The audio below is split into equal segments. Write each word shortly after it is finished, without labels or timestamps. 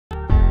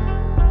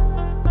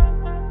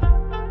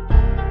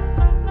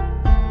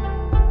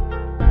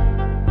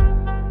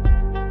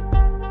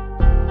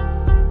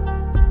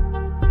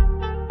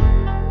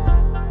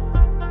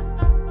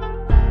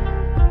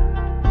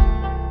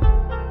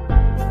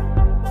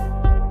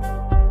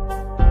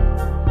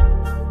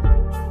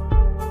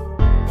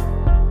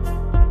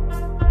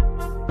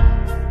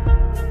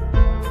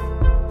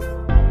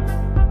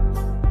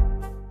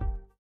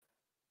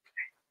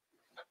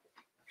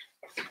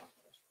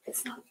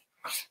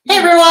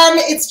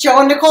everyone, it's Joe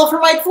and Nicole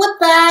from I'd Flip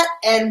That,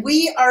 and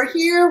we are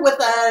here with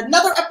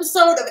another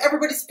episode of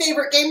everybody's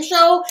favorite game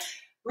show,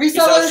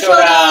 Reseller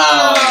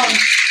Showdown.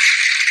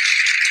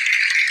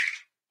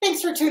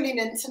 Thanks for tuning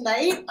in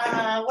tonight.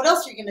 What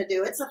else are you going to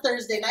do? It's a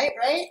Thursday night,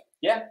 right?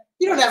 Yeah.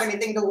 You don't have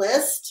anything to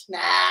list? Nah.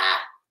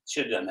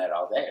 Should have done that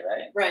all day,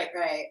 right?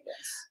 Right.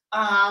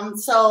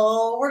 Yes.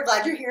 So we're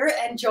glad you're here,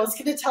 and Joe's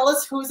going to tell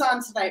us who's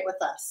on tonight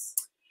with us.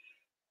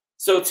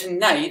 So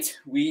tonight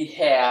we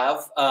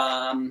have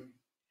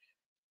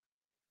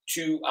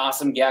two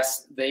awesome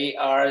guests. They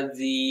are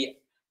the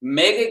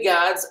mega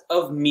gods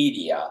of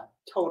media.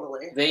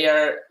 Totally. They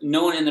are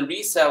known in the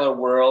reseller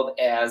world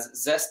as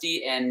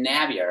Zesty and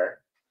Nabier,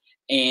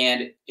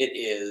 and it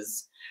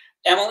is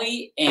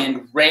Emily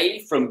and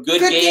Ray from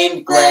Good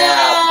Game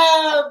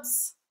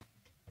Grabs.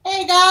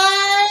 Hey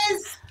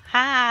guys.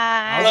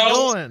 Hi. How's it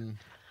going?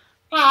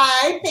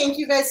 Hi, thank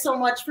you guys so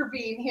much for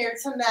being here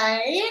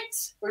tonight.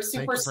 We're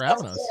super stoked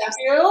to have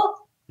you.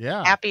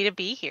 Yeah. Happy to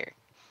be here.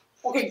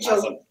 Okay, Joe,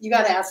 Awesome. You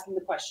got to ask him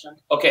the question.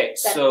 Okay,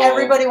 That so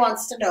everybody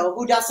wants to know.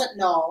 Who doesn't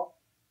know?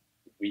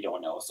 we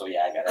don't know, so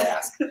yeah, I gotta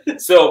ask.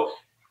 So,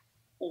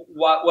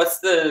 what's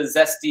the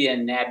Zesty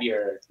and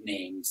Nabier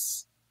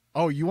names?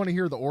 Oh, you want to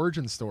hear the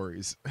origin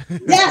stories?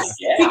 Yes,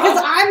 Yeah. because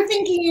I'm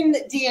thinking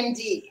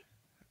D&D.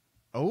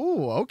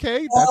 Oh,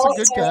 okay. That's a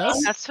good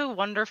guess. That's a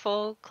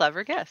wonderful,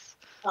 clever guess.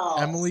 Oh,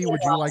 Emily, would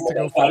you like to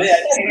go Got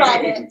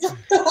first?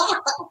 it.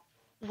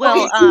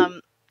 Well,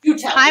 You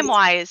tell me.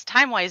 time-wise,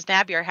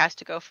 Nabier has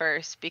to go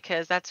first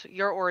because that's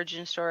your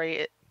origin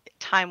story.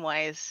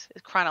 Time-wise,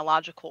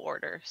 chronological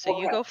order. So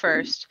you go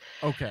first,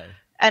 Okay.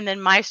 and then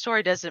my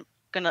story isn't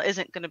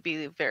gonna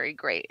be very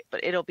great,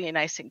 but it'll be a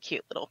nice and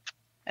cute little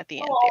at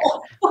the end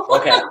there.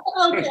 Okay.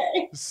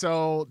 Okay.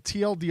 So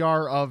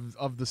TLDR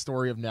of the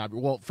story of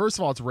Nabier. Well, first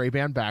of all, it's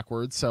Ray-Ban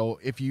backwards. So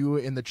if you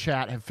in the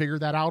chat have figured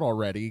that out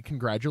already,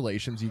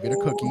 congratulations. You get a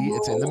cookie.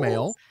 It's in the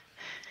mail.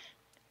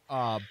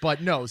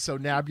 But no, so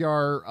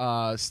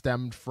Nabier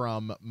stemmed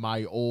from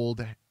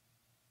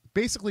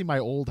basically my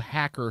old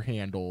hacker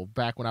handle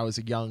back when I was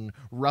a young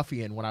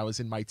ruffian, when I was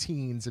in my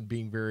teens and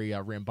being very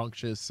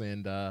rambunctious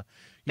and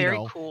Very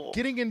you know, cool.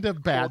 getting into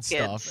bad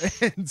kids.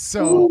 stuff. And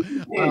so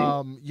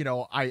you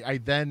know, I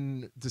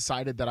then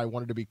decided that I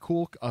wanted to be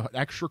cool, an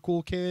extra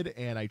cool kid,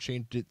 and I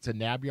changed it to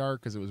Nabier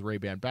because it was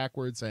Ray-Ban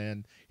backwards,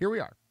 and here we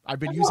are. I've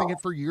been using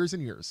it for years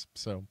and years.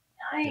 So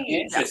Nice.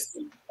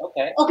 Interesting.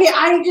 Okay. Okay,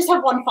 I just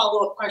have one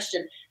follow-up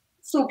question.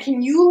 So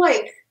can you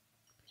like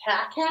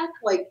hack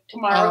like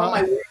tomorrow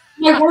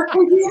my work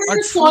computer?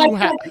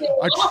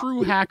 a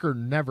true hacker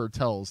never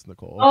tells,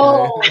 Nicole.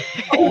 Okay?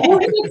 Oh, we're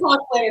gonna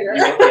talk later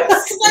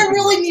because I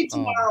really need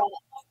tomorrow.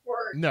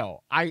 Work.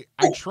 No, I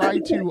try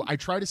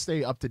to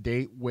stay up to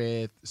date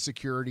with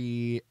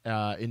security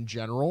in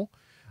general,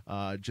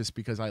 just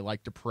because I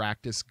like to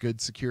practice good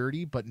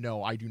security. But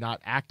no, I do not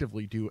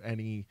actively do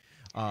any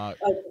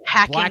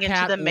Hacking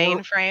into the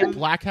mainframe.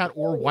 black hat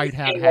or white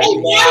hat I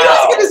hacking.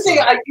 was gonna say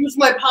I use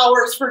my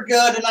powers for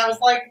good, and I was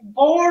like,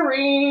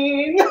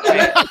 boring.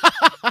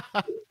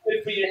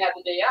 Good for you to have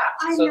the day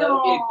off, so that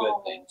would be a good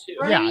thing too.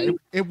 Right? Yeah,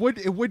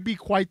 it would be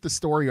quite the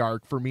story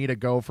arc for me to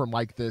go from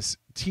like this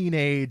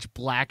teenage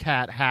black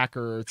hat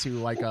hacker to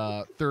like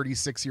a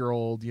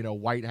 36-year-old, you know,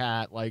 white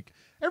hat. Like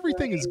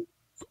everything is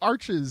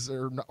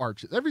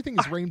everything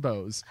is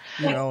rainbows,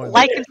 you know. And,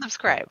 Like and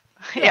subscribe.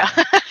 Yeah.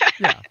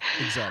 yeah,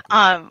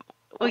 exactly.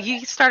 Well,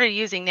 you started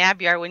using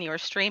Nabier when you were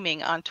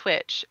streaming on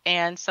Twitch,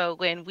 and so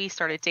when we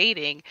started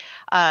dating,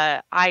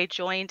 I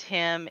joined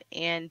him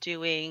in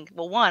doing.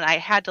 Well, one, I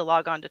had to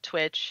log on to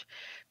Twitch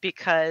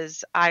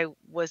because I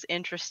was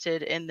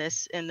interested in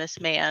this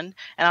man,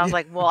 and I was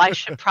like, well, I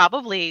should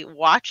probably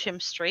watch him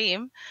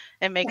stream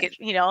and make it,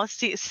 you know,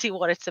 see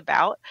what it's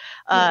about.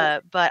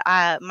 But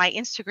my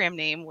Instagram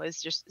name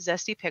was just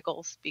Zesty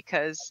Pickles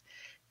because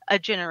a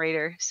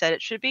generator said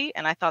it should be,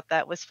 and I thought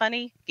that was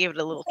funny. Gave it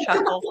a little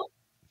chuckle.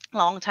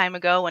 Long time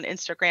ago when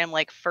Instagram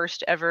like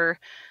first ever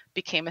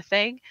became a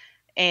thing,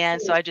 and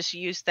so I just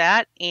used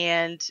that,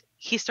 and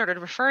he started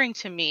referring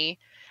to me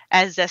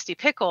as Zesty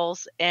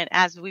Pickles, and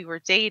as we were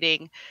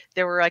dating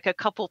there were like a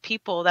couple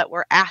people that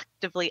were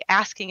actively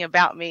asking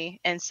about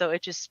me, and so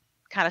it just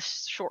kind of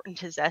shortened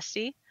to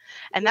Zesty,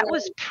 and that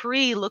was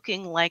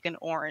pre-looking like an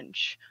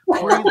orange.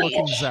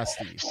 Looking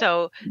zesty.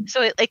 So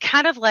it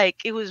kind of like,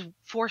 it was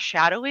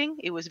foreshadowing.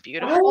 It was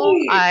beautiful.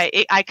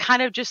 Right. I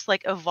kind of just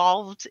like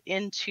evolved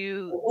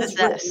into the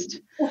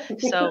zest.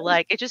 So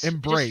like it just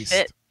Embraced.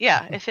 fit.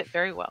 Yeah, it fit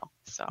very well.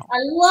 So I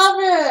love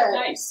it.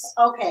 Nice.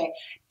 Okay,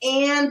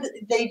 and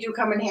they do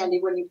come in handy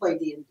when you play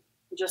D&D.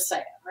 Just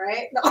saying,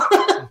 right? No.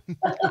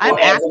 I'm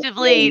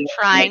actively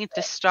trying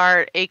to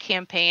start a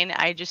campaign.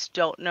 I just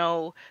don't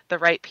know the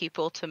right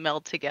people to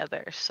meld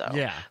together. So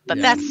Yeah. but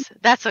Yeah.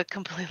 that's a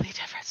completely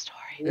different story.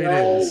 It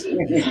is.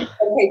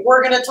 Okay,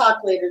 we're gonna talk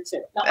later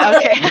too. No.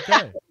 Okay.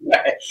 Okay.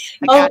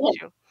 I got Okay.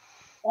 you.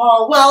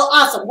 Oh, well,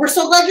 awesome. We're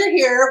so glad you're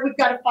here. We've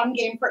got a fun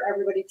game for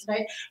everybody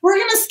tonight. We're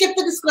going to skip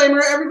the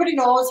disclaimer. Everybody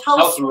knows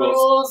house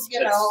rules.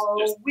 You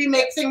know, we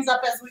make things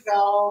up as we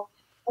go.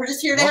 We're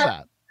just here to Love have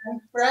that.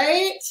 fun,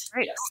 right?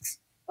 Right. Yes.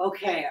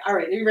 Okay. All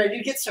right. Are you ready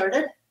to get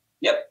started?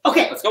 Yep.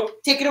 Okay. Let's go.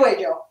 Take it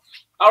away, Joe.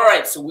 All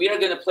right. So we are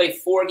going to play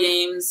 4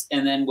 games,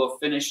 and then we'll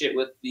finish it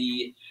with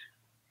the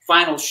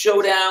final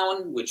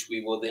showdown, which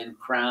we will then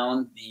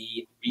crown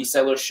the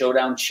Reseller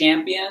Showdown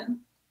Champion.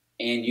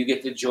 And you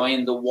get to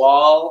join the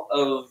wall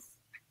of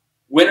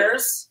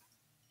winners.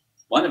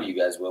 One of you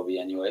guys will be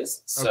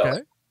anyways. So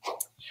Okay.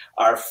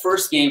 our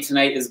first game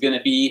tonight is going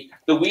to be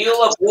the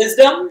Wheel of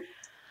Wisdom.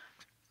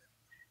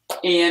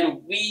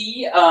 And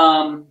we,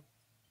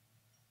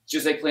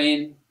 just like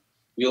playing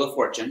Wheel of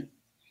Fortune,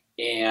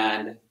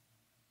 and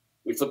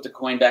we flip the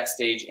coin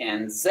backstage,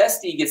 and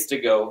Zesty gets to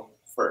go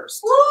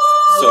first.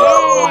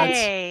 So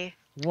Yay.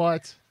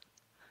 What?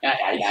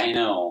 I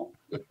know.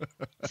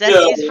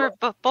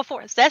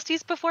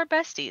 Zesties before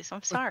besties.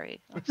 I'm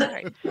sorry.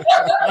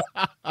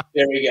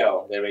 There we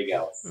go. There we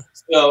go.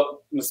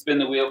 So I'm gonna spin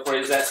the wheel for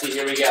you, Zesty.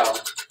 Here we go.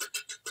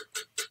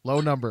 Low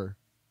number.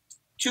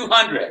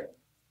 200.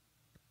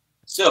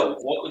 So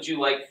what would you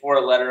like for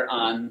a letter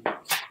on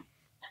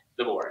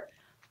the board?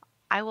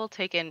 I will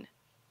take an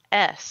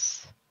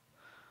S.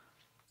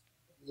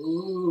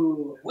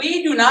 Ooh.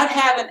 We do not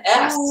have an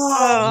S.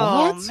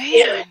 Oh, What?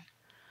 man.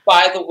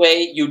 By the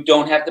way, you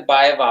don't have to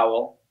buy a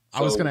vowel.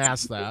 I was So going to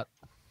ask that.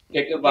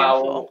 pick a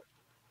vowel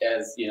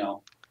as, you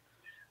know.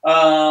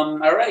 All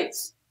right.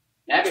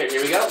 Navia,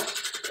 here we go.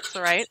 It's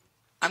all right.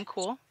 I'm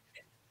cool.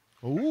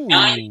 Ooh.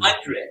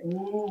 900.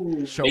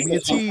 Ooh. Show me a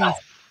T. A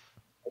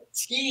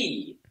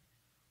T.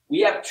 We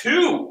have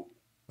 2.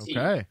 T.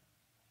 Okay.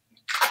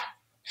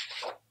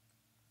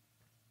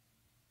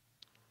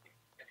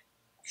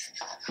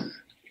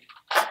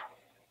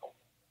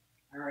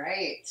 All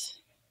right.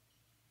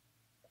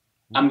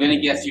 I'm going to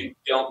guess you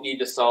don't need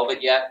to solve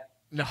it yet.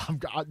 No,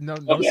 no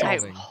Okay. I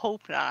solving.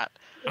 hope not.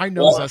 I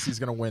know Well- Zesty's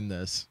going to win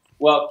this.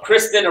 Well,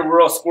 Kristen, a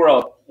rural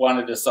squirrel,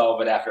 wanted to solve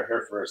it after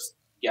her first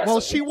guess. Well,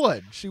 she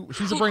would. She's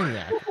a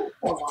brainiac.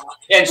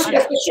 And she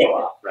has to show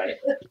off, right?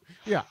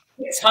 Yeah.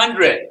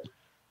 600.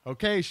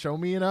 Okay, show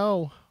me an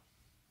O.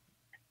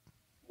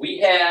 We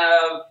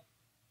have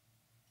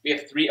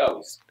 3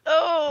 O's.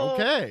 Oh.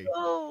 Okay.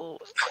 Oh.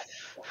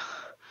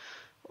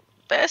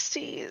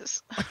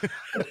 Besties.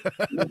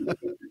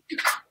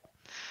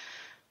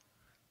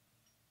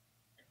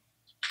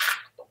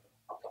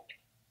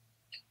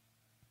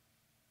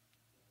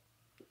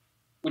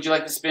 Would you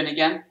like to spin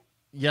again?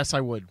 Yes,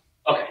 I would.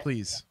 Okay.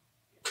 Please.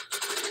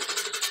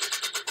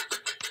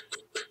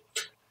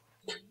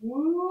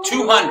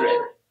 200.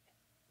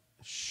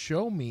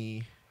 Show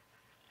me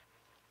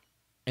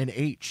an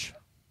H.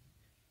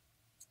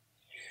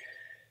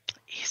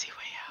 Easy way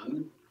out.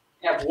 We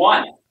have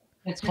 1.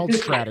 It's called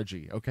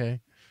strategy, okay?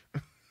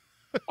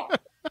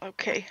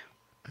 Okay.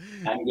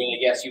 I'm going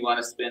to guess you want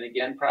to spin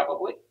again,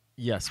 probably.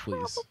 Yes,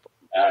 please.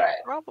 All right.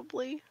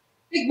 Probably.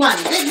 Big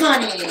money. Big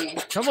money.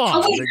 Come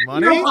on, wait, big Never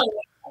money. mind.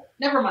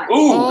 Never mind.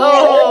 Ooh.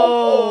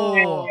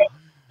 Oh,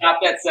 Stop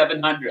at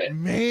 700.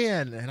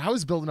 man. And I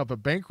was building up a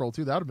bankroll,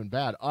 too. That would have been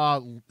bad.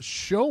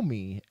 Show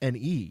me an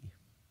E.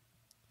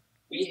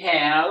 We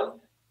have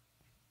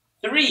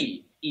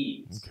 3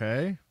 E's.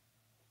 Okay.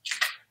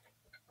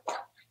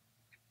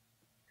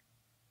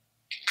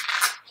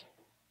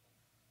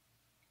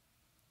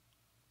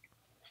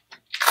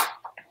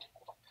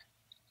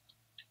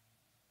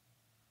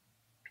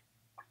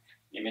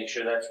 You make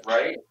sure that's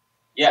right.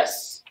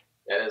 Yes,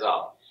 that is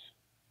all.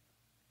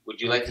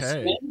 Would you like to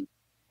Okay. spin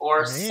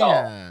or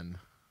solve? Man.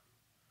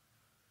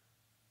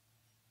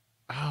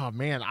 Oh,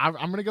 man. I'm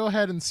going to go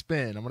ahead and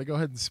spin. I'm going to go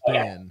ahead and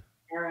spin.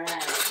 All right.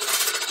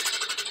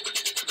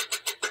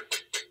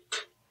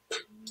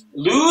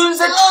 Lose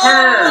a turn.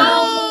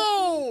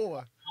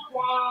 Oh!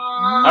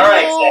 All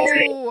right,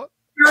 Cedric. No!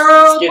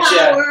 Girl Let's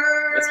get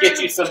power. Let's get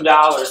you some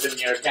dollars in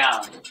your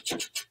account.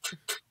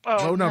 Oh,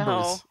 Low no.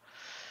 numbers.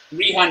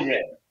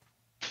 300.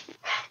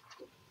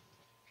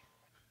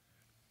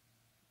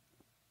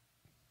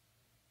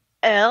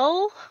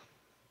 L.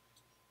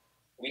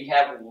 We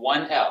have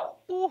 1 L.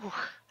 Ooh.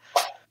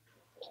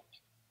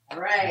 All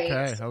right.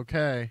 Okay,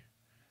 okay.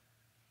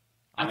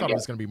 I thought it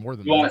was going to be more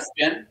than You want that.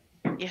 to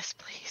spin? Yes,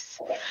 please.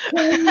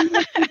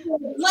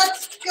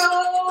 Let's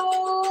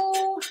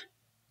go.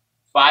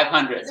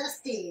 500.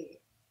 Zesty.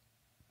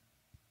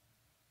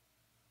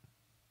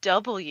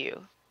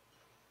 W.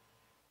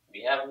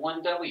 We have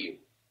 1 W.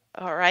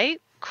 All right.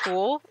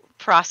 Cool.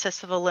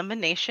 Process of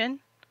elimination.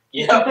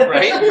 Yep,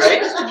 right.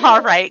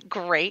 All right.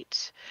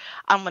 Great.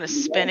 I'm going to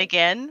spin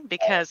again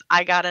because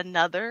I got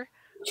another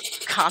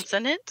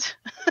consonant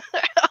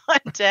on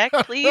deck,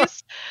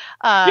 please.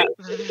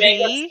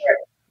 V.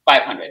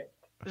 500.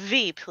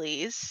 V,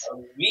 please.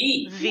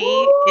 V. V.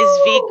 Is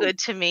V good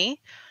to me?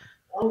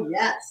 Oh,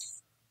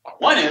 yes.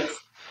 1 is.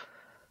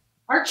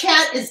 Our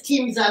chat is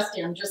Team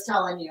Zesty. I'm just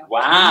telling you.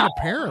 Wow.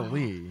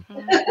 Apparently.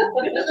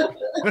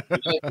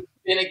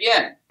 Spin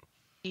again.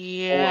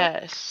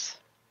 Yes,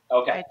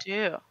 Okay. I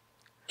do.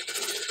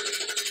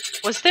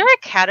 Was there a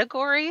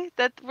category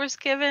that was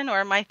given, or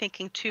am I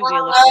thinking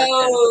two-wheel?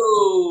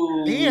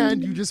 Oh.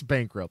 And you just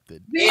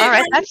bankrupted. All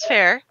right, that's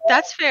fair.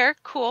 That's fair.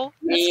 Cool.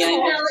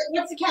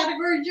 What's the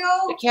category, Joe?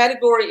 The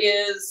category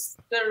is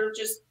they're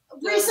just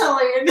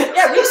reselling.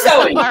 Yeah,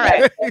 reselling. All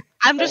right.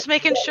 I'm just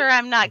making sure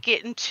I'm not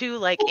getting too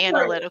like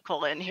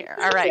analytical in here.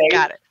 All right,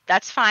 got it.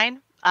 That's fine.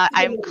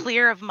 I'm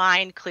clear of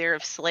mine, clear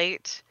of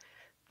slate,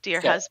 dear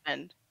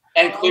husband.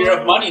 And clear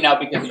of money now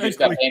because you just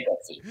got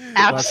bankruptcy.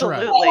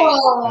 Absolutely.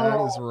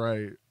 That is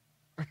right.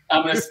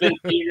 I'm gonna spin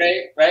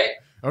fee right?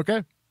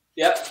 Okay.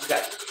 Yep.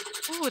 Okay.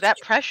 Ooh, that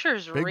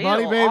pressure's Big real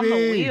money, on the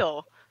baby.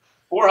 wheel.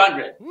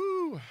 400.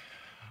 Woo.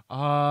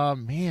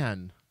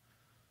 Man.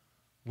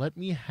 Let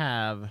me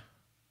have.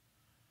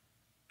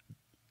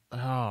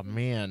 Oh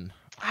man.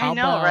 I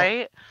know,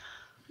 right?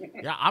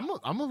 Yeah, I'm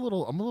a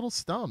little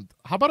stumped.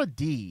 How about a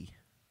D?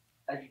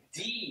 A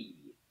D.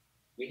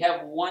 We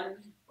have one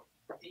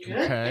D.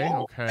 Okay,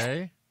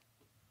 okay.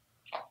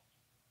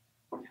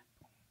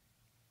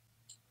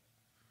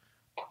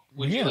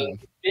 Would you like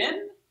to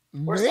spin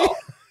or Man. solve?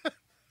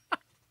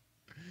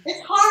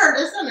 It's hard,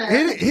 isn't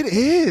it? It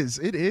is.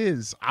 It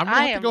is. I'm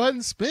gonna have to go ahead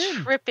and spin.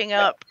 Tripping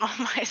up on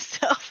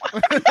myself.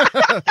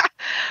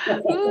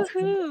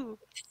 Woohoo!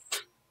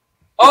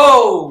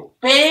 Oh,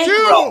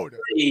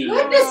 bankruptcy!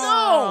 Goodness,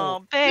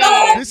 Oh, babe.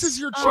 No. This is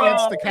your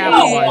chance to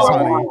capitalize,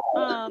 honey.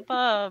 Oh,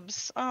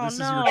 Bubs. Oh, This is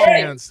no. your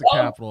chance to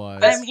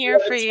capitalize. I'm here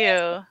for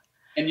you.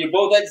 And you're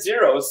both at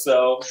 0,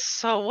 so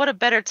So what a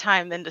better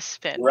time than to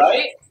spin.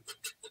 right?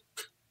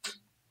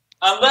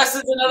 Unless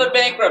it's another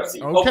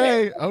bankruptcy.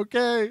 Okay.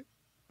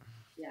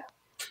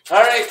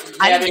 All right.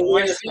 I Gabby, need we're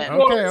one gonna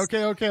spin.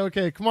 spin.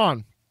 Okay. Come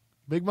on.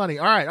 Big money.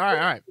 All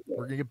right.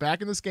 We're gonna get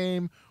back in this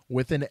game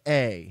with an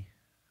A.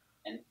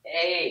 An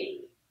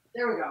A.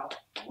 There we go.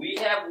 We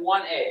have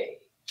one A.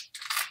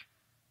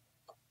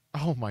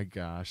 Oh my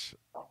gosh.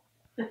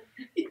 Not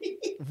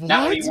what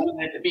What? you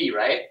wanted it to be,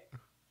 right?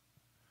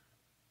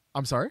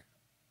 I'm sorry?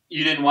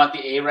 You didn't want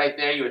the A right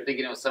there? You were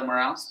thinking it was somewhere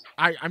else?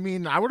 I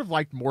mean, I would have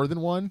liked more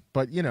than one,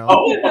 but you know,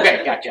 Oh,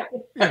 okay, gotcha.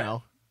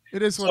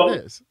 it is what So-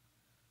 it is.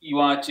 You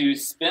want to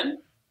spin?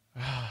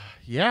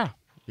 Yeah,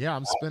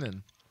 I'm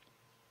spinning.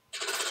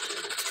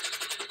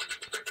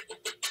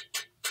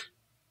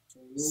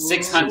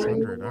 600.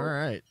 600. All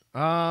right.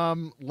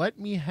 Let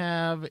me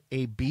have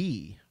a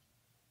B.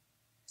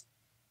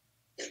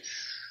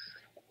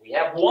 We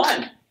have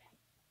one.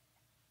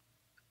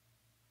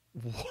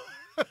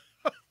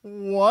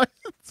 What?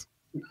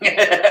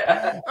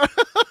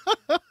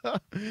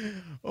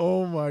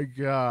 Oh my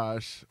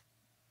gosh.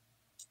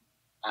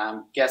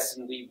 I'm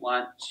guessing we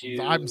want to.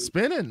 I'm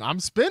spinning. All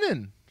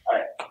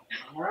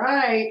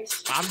right.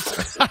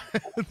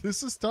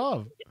 This is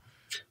tough.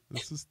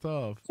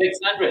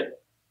 600.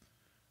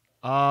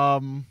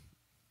 How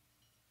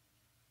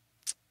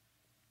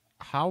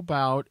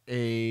about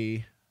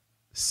a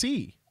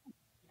C?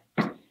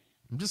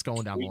 I'm just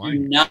going down the We do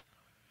line. not.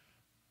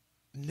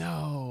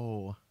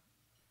 No.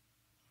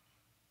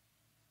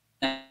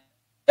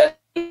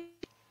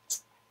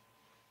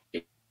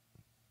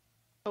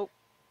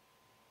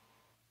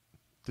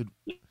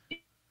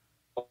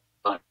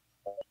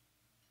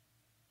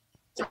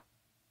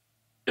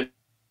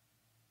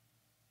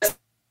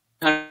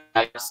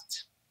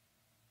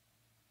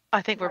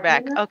 I think we're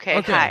back. Okay,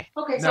 Okay. hi.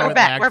 Okay, No, so We're it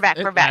back. lagged. We're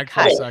It back. lagged for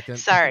a Hi. second.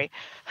 Sorry.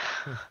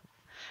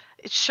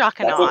 It's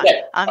shocking That's on.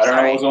 okay. I'm I don't know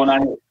sorry. what's going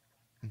on here.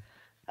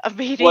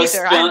 Me Well,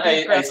 neither. I'm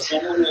bankrupt.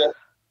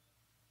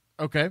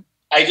 Okay.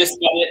 I just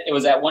got it. It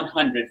was at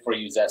 100 for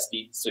you,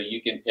 Zesty. So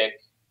you can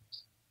pick.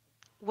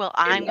 Well,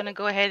 I'm going to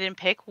go ahead and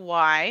pick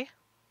Y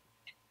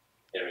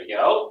There we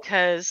go.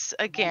 because,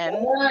 again,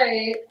 all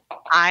right.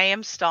 I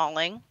am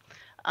stalling.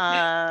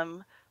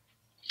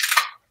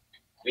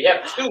 We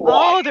have 2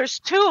 Oh, Y. there's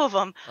 2 of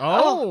them.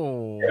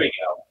 Oh. There we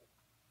go.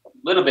 A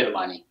little bit of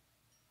money.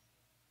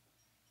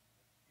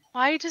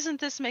 Why doesn't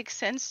this make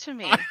sense to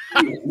me?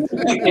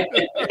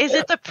 Is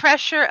it the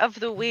pressure of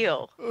the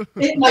wheel?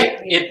 It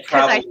might be. It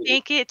Because I probably.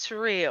 think it's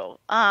real.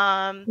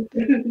 Oh,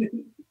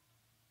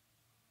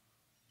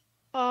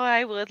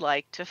 I would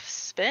like to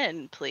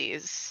spin,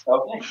 please.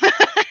 Okay.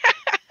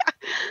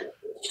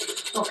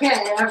 Okay,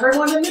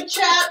 everyone in the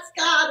chat's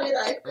got it.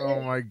 I think. Oh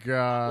my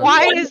god.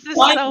 Why is this so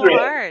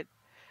 100.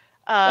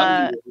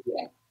 hard?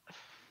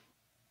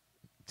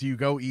 Do you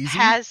go easy?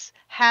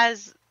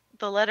 Has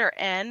the letter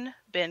N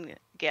been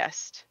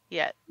guessed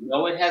yet?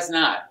 No, it has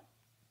not.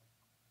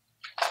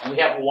 We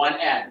have 1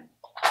 N.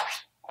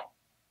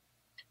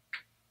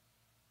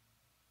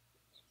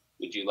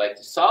 Would you like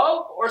to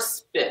solve or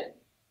spin?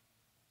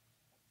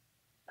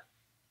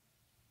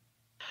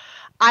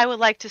 I would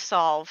like to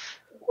solve.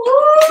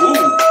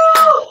 Ooh.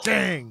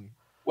 Dang.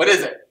 What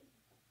is it?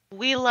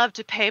 We love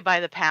to pay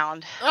by the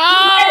pound.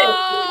 Oh!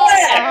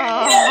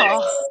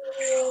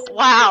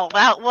 Oh,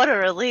 wow, what a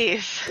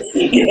relief.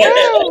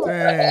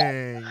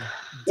 Dang.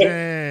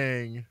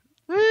 Dang.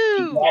 Woo.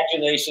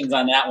 Congratulations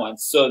on that one.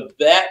 So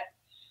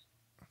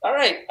all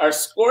right, our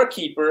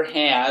scorekeeper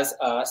has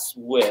us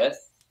with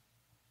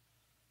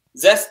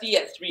Zesty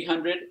at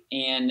 300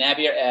 and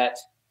Nabier at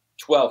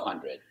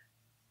 1,200.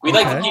 We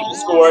like to keep the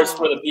scores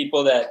for the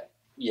people that,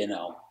 you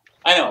know.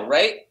 I know,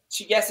 right?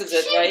 She guesses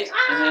it, right?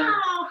 And then,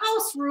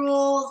 house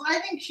rules. I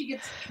think she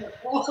gets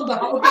careful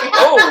about it.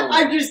 Oh.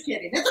 I'm just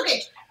kidding. It's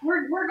okay.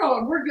 We're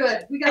going. We're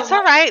good. We got. It's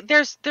all right.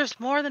 There's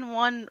more than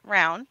one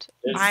round.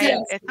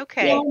 It's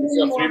okay. Yeah,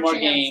 so 3 more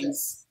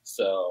games.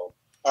 So,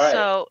 all right.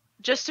 So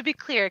just to be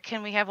clear,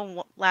 can we have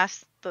a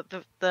last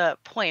the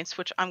points,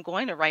 which I'm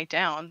going to write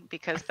down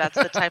because that's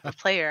the type of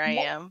player I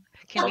am.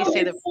 Can we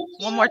say that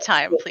one more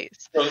time,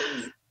 please? So,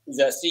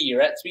 Zesty,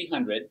 you're at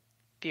 300.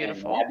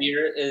 Beautiful. And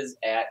Nabier is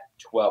at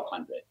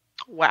 1,200.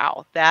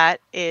 Wow, that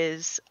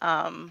is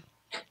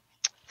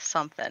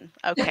something.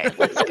 Okay,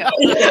 let's go.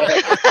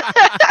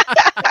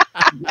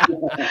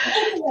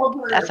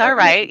 That's all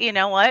right. You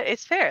know what?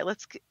 It's fair.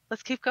 Let's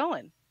keep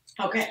going.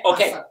 Okay.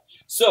 Okay. Awesome.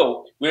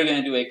 So we're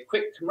going to do a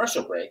quick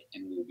commercial break,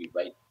 and we'll be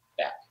right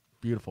back.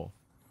 Beautiful.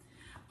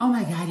 Oh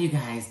my God, you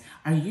guys,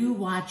 are you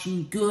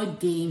watching Good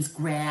Games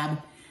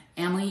Grab?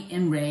 Emily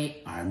and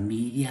Ray are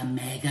media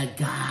mega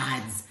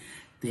gods.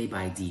 They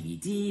buy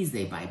DVDs,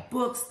 they buy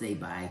books, they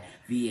buy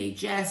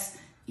VHS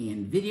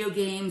and video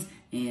games,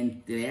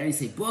 and did I already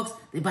say books?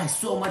 They buy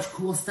so much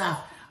cool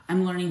stuff.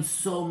 I'm learning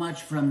so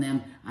much from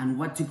them on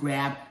what to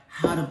grab,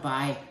 how to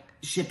buy,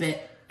 ship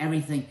it,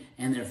 everything,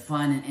 and they're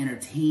fun and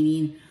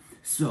entertaining.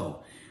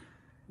 So,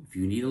 if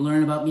you need to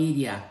learn about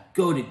media,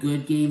 go to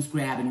Good Games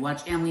Grab and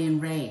watch Emily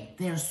and Ray.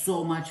 They are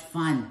so much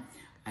fun.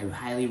 I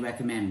highly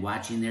recommend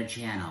watching their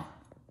channel.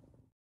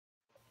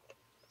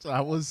 So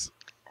that was.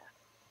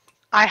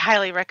 I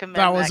highly recommend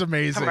That was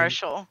amazing.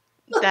 Commercial.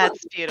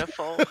 That's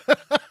beautiful.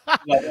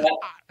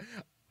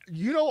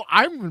 You know,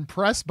 I'm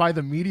impressed by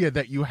the media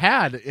that you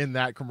had in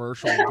that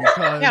commercial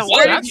because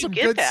where that's did you some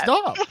get good that?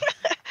 stuff.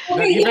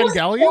 The He was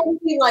Evangelion?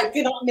 like,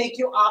 they don't make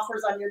you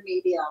offers on your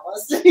media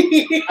list.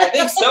 I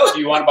think so. Do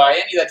you want to buy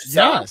any that you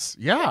sell? Yes,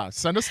 yeah.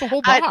 Send us the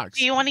whole box.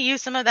 Do you want to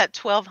use some of that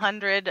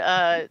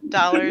 $1,200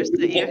 dollars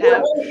that you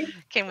have?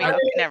 Can we? Okay,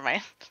 never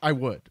mind. I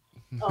would.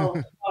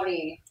 Oh,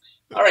 funny.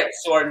 All right.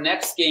 So our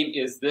next game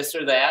is This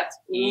or That,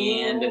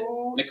 and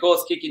Ooh.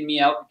 Nicole's kicking me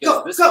out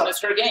because this one is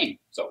her game.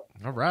 So.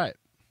 All right.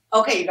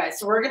 Okay, you guys.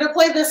 So we're gonna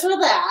play This or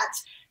That,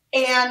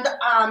 and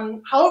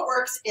how it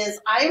works is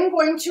I am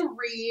going to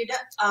read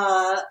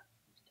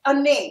a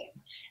name,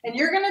 and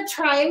you're gonna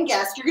try and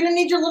guess. You're gonna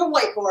need your little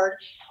whiteboard.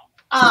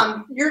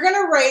 You're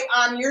gonna write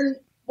on your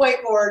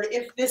whiteboard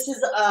if this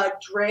is a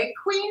drag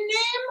queen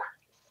name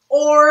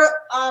or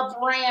a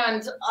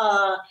brand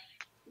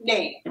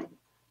name,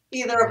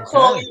 either of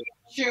clothing,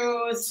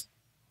 shoes,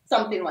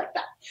 something like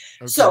that.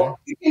 Okay. So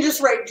you can just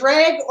write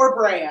drag or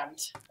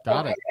brand.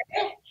 Got it.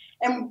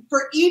 And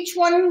for each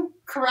one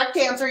correct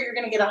answer, you're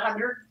going to get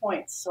 100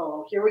 points.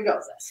 So here we go,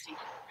 Zesty.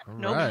 All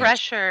No right.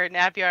 pressure,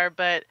 Nabyar,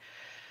 but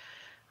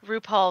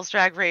RuPaul's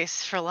Drag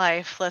Race for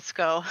life. Let's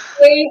go.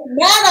 Hey,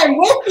 Matt, I'm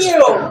with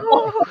you.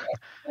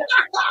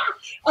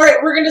 All right,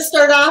 we're going to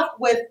start off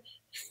with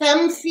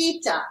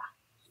Femfita.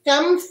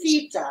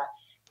 Femfita.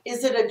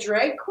 Is it a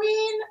drag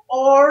queen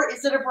or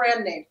is it a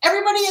brand name?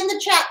 Everybody in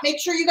the chat, make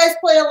sure you guys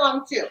play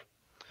along too.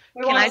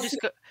 Can I just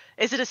go?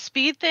 Is it a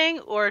speed thing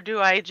or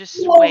do I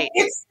just Well, wait?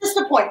 it's just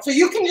a point. So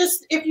you can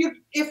just, if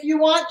you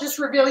want, just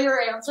reveal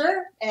your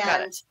answer.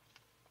 And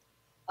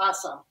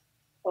awesome.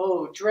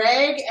 Oh,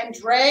 drag and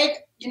drag.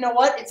 You know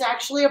what? It's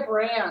actually a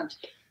brand.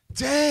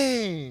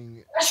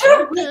 Dang. I should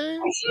have Okay.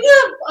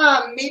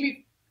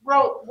 maybe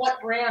wrote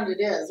what brand it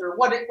is or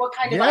what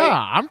kind of.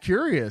 Yeah, I'm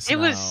curious. It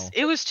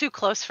now. was too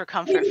close for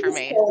comfort for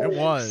me. It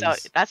was. So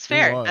that's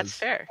fair. was. That's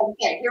fair.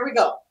 Okay, here we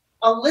go.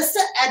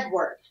 Alyssa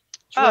Edward.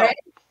 Drag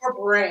or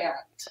brand?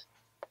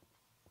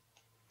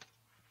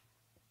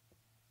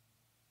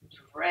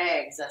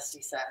 Drag,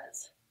 Zesty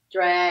says.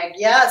 Drag.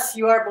 Yes,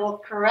 you are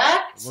both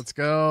correct. Let's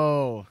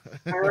go.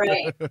 All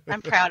right.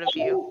 I'm proud of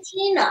you.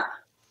 Valentina.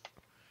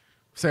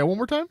 Say it one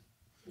more time.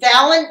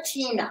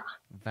 Valentina.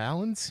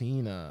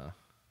 Valentina.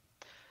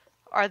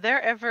 Are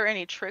there ever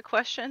any trick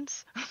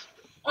questions?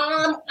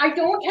 I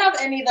don't have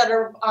any that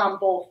are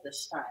both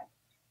this time.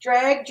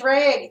 Drag.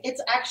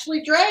 It's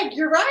actually drag.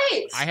 You're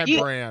right. I had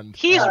brand.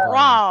 He's I had brand.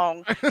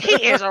 wrong.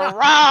 He is wrong.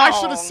 I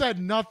should have said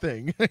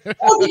nothing.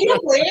 Oh, did you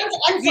have brand?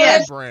 I'm sorry.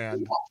 Yes,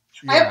 brand.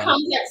 I have Yeah.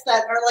 contacts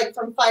that are like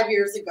from 5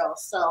 years ago.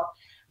 So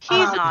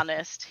He's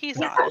honest. He's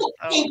honest.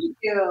 though. thank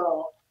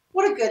you.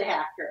 What a good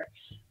hacker.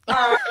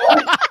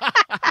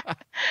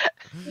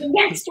 The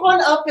next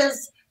one up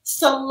is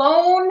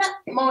Salone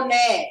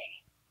Monet.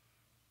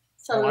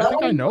 Oh, I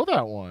think I know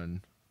that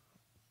one.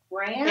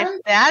 Brand?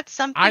 If that's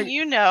something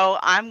you know,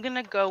 I'm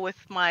gonna go with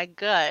my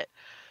gut.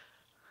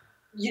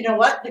 You know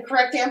what? The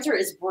correct answer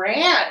is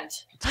brand.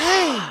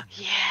 Dang.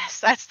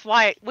 Yes, that's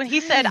why when he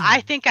said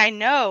I think I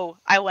know,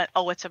 I went,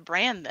 oh, it's a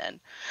brand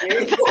then.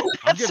 There you go.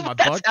 I'm getting my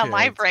butt That's how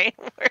my kicked. brain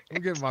works.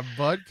 I'm getting my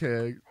butt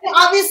kicked.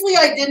 Obviously,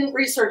 I didn't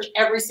research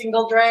every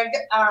single drag.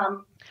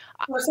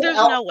 There's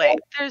no way.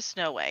 There's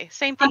no way.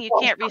 Same thing. You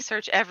can't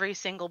research every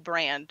single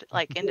brand,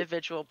 like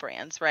individual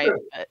brands, right?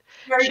 True. But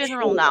Very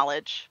general true.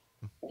 knowledge.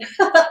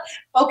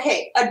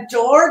 Okay,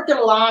 Adore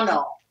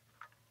Delano.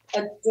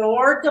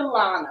 Adore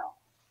Delano.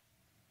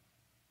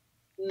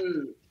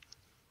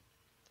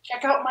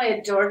 Check out my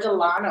Adore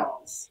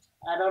Delanos.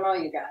 I don't know,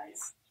 you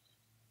guys.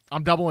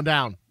 I'm doubling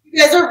down. You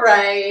guys are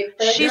right.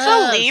 She's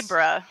a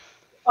Libra.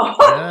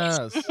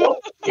 Oh,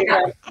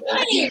 Yes.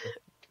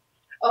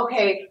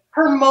 Okay,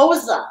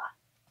 Hermosa.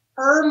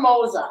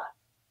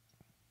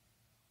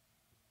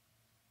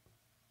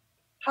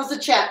 How's the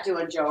chat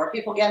doing, Joe? Are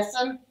people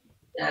guessing?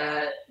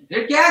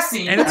 They're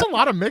guessing. And it's a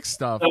lot of mixed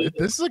stuff.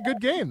 This is a good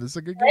game.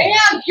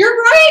 Damn, you're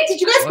right. Did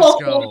you guys Let's both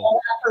go. know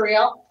that for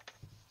real?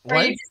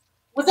 What?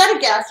 Was that a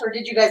guess, or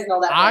did you guys know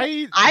that?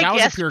 I that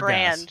was a guessed pure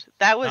brand. guess.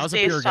 That was a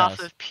pure based off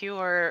guess. of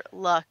pure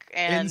luck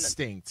and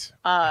Instinct.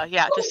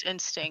 yeah, just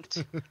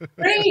instinct.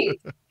 Great.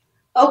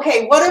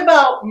 Okay, what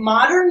about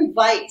Modern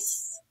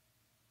Vice?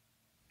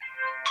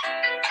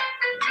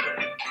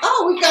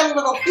 Oh, we got a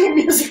little theme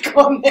music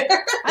on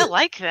there. I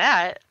like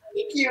that.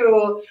 Thank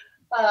you.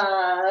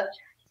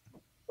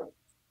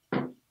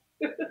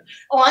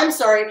 Oh, I'm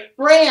sorry.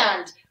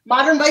 Brand.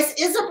 Modern Vice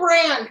is a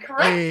brand,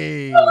 correct?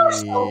 Hey.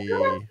 Oh,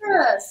 good at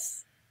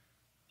this.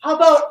 How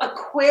about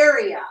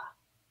Aquaria?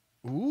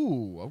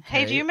 Ooh, okay.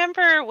 Hey, do you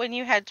remember when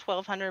you had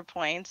 1,200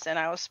 points and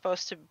I was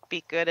supposed to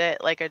be good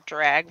at like a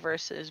drag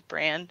versus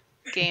brand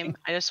game?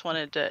 I just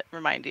wanted to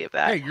remind you of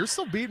that. Hey, you're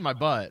still beating my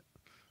butt.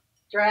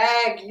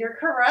 Drag, you're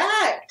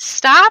correct.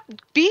 Stop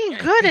being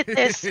good at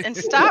this and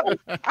stop.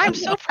 I'm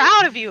so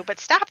proud of you,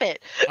 but stop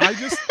it. I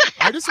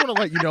just want to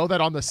let you know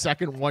that on the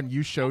second one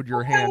you showed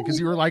your hand because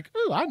you were like,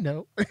 "Ooh, I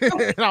know,"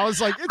 and I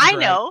was like, it's I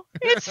great. know.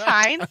 It's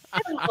fine.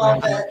 I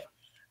love it.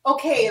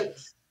 Okay,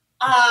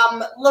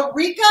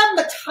 Larika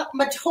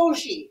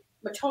Matoshi.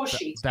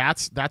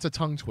 That's a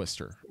tongue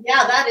twister.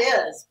 Yeah, that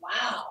is.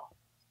 Wow.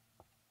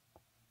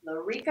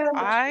 Larika.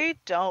 I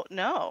don't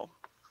know.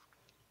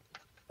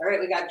 All right,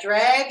 we got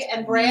drag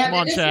and brand. Come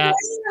on, It is chat.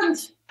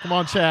 brand. Come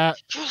on,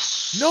 chat.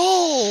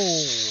 No.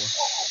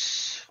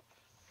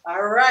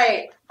 All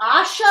right,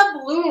 Asha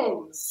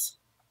Blooms.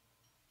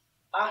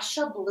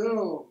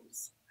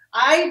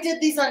 I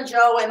did these on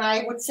Joe, and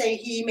I would say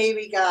he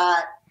maybe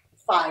got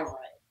 5 right.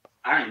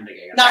 I don't even think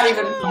I got Not that.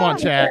 even. Come on,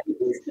 chat.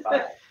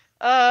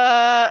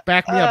 5.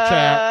 Back me up,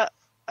 chat.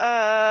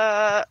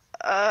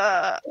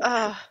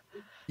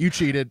 You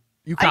cheated.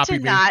 You I copied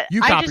did me. not.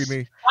 You I copied just-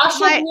 me.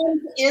 Asha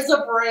Blooms is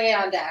a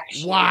brand,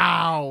 actually.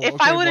 Wow. If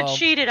Okay, I would have well,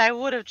 cheated, I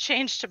would have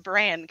changed to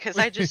brand because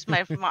I just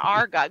my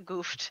R got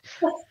goofed.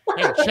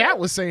 hey, chat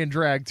was saying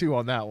drag too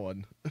on that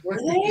one. Were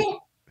they?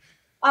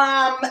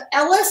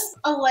 Ellis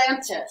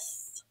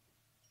Atlantis.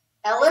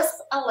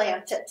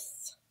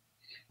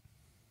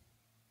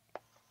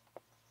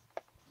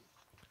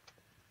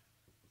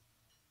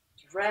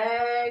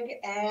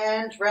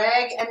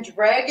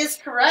 Drag is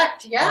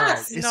correct. Yes. All right.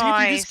 See, if you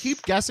Nice. just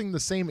keep guessing the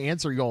same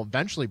answer, you'll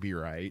eventually be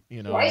right.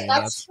 You know, Right,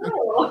 that's true.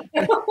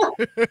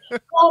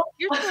 Well,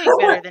 You're doing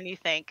better than you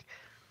think.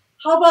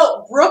 how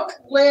about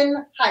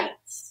Brooklyn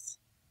Heights?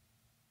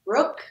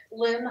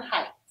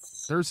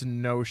 There's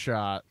no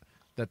shot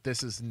that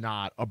this is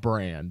not a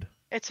brand.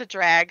 It's a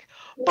drag.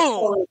 Boom.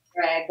 Totally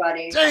drag,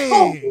 buddy.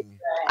 Dang.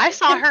 I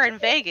saw her in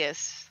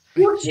Vegas.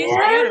 You She's did?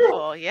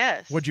 beautiful.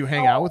 Yes. Would you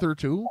hang out with her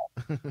too?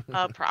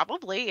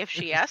 Probably if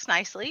she asked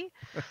nicely.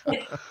 All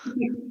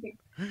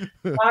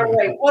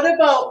right. What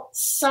about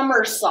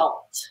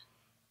Somersault?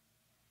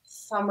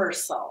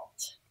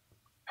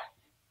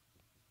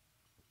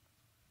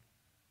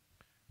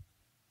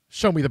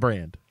 Show me the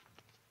brand.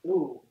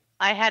 Ooh.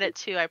 I had it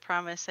too. I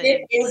promise. I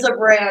It didn't. is a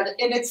brand,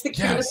 and it's the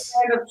cutest Yes.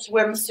 kind of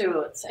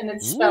swimsuits, and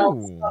it's spelled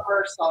Ooh.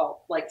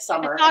 Somersault, like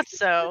summer. I thought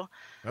so.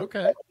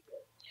 Okay.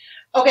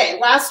 Okay,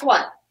 last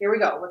one. Here we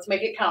go. Let's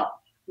make it count.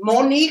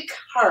 Monique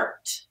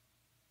Hart.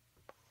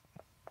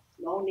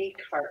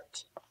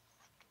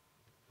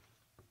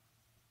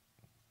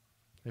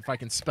 If I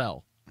can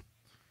spell.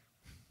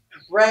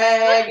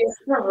 Drag is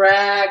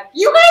correct.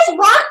 You guys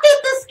rocked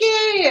at this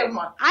game.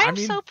 I'm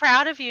mean- so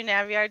proud of you,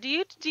 Naviar.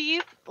 Do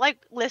you like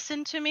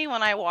listen to me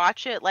when I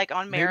watch it, like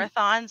on Maybe-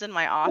 marathons in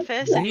my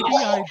office? And Maybe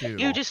I do.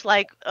 you just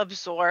like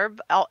absorb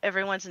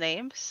everyone's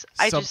names.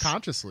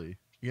 Subconsciously,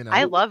 you know.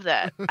 I love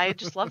that. I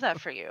just love that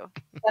for you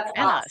That's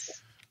and awesome.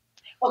 us.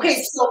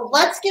 Okay, so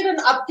let's get an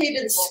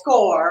updated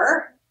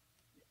score.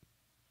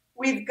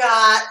 We've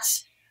got,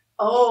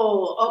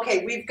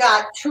 we've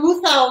got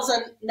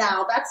 2,000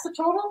 now. That's the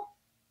total?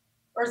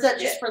 Or is that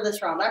just for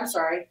this round? I'm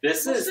sorry.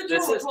 This What's is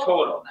the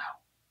total now.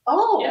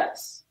 Oh.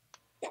 Yes.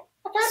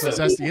 That's So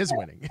Zesty is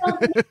winning. It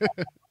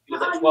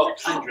was at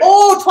 1,200.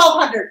 Oh,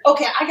 1,200.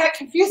 Okay, I got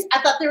confused.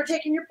 I thought they were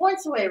taking your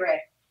points away,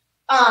 Ray.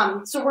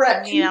 So we're I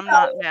at mean, I'm 2,000.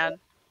 not mad.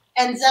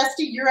 And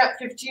Zesty, you're at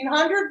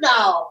 1,500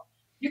 now.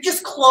 You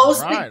just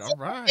closed All right, the all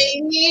right.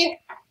 baby.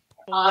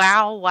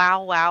 Wow,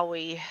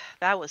 wowee.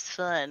 That was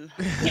fun.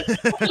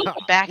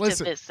 Back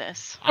Listen, to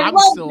business. I I'm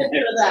love still, this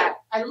for that.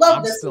 I love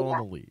I'm this. still for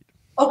in that. the lead.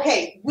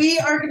 Okay, we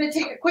are going to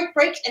take a quick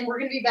break, and we're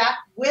going to be back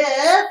with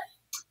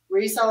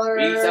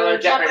Reseller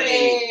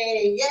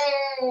Jeopardy.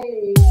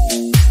 Yay!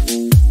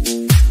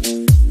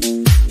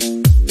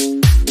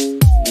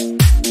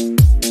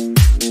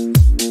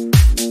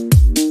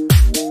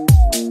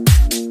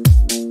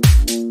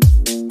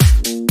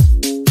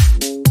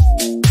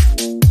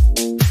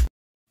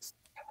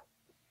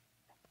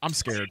 I'm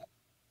scared.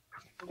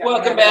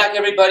 Welcome back,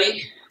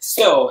 everybody.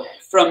 So,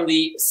 from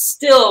the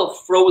still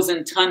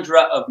frozen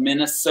tundra of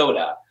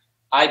Minnesota,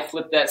 I'd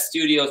Flip That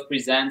Studios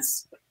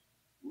presents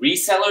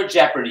Reseller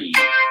Jeopardy.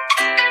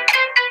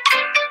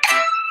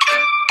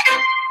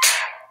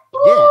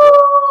 Yeah.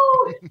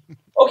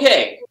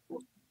 Okay,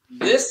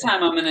 this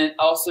time I'm going to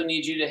also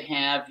need you to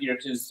have your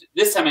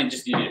this time I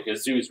just need your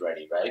kazoos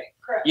ready, right?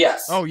 Correct.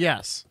 Yes. Oh,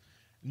 yes.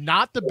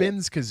 Not the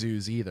bins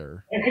kazoos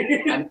either.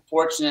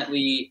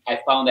 Unfortunately, I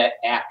found that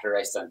after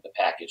I sent the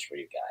package for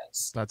you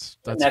guys. That's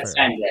Next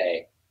fair. time,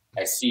 Ray,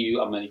 I see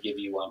you. I'm going to give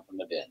you one from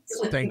the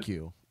bins. Thank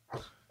you.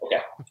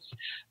 Okay.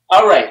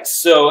 All right.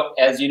 So,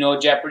 as you know,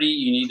 Jeopardy,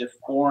 you need to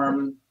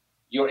form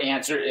your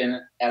answer in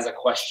as a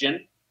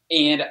question.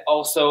 And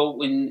also,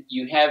 when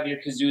you have your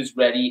kazoos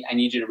ready, I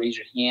need you to raise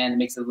your hand. It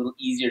makes it a little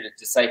easier to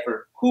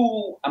decipher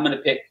who I'm going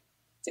to pick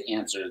to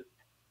answer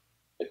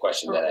the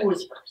question that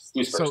Who's first?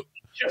 Who's first?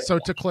 So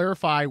to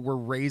clarify, we're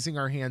raising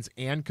our hands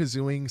and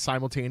kazooing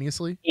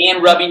simultaneously?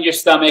 And rubbing your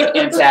stomach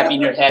and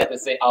tapping your head to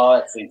say all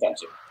at the same time,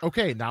 too.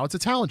 Okay, now it's a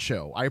talent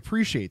show. I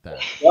appreciate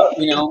that. Well,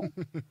 you know,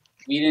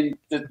 we didn't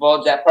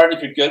divulge that part.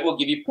 If you're good, we'll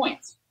give you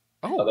points.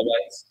 Oh,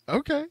 Otherwise.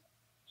 okay.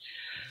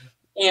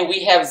 And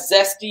we have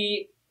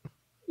Zesty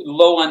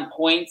low on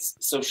points,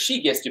 so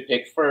she gets to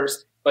pick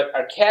first. But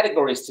our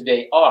categories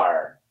today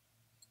are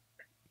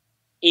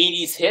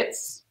 80s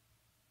hits,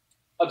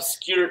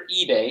 obscure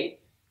eBay,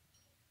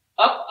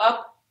 up,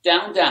 up,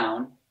 down,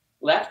 down,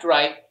 left,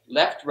 right,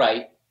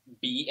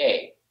 BA.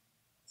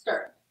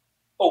 Start.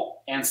 Oh,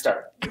 and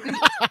start.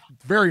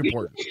 Very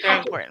important. Very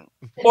important.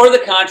 Or the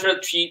Contra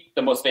cheat,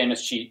 the most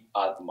famous cheat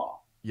out of them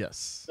all.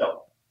 Yes.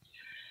 So,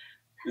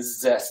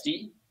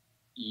 Zesty,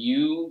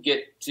 you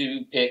get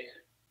to pick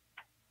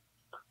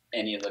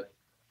any of the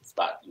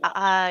spots.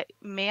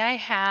 May I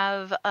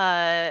have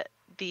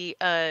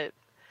the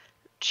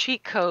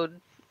cheat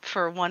code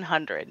for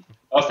 100?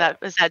 Okay.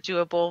 Is that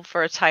doable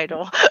for a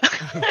title?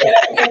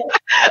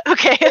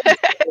 Okay.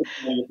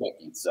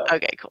 So.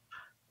 Okay, cool.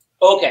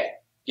 Okay,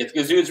 get the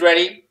kazoos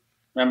ready.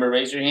 Remember,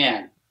 raise your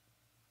hand.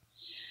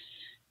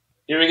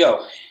 Here we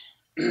go.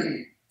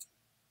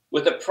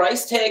 With a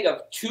price tag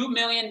of $2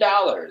 million,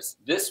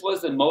 this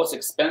was the most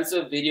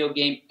expensive video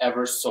game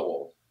ever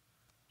sold.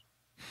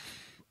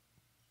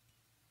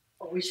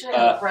 Oh, we should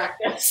have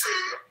practice.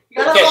 You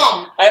gotta Okay,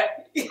 hum.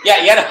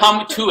 yeah, you gotta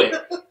hum to it.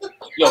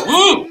 Yo,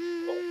 woo!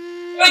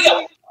 Here we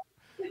go.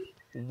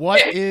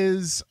 What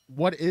is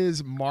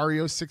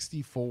Mario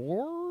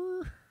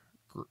 64?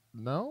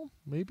 No,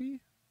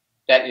 maybe?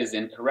 That is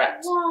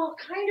incorrect. Well,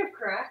 kind of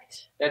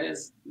correct. That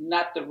is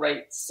not the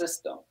right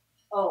system.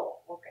 Oh,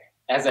 okay.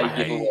 As I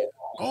give away the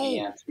Oh,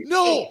 answer.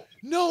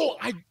 no,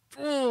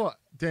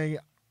 dang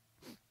it.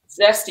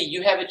 Zesty,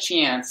 you have a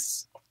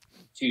chance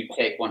to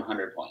take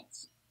 100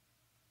 points.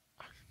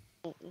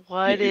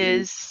 What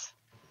is?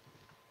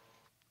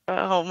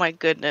 Oh my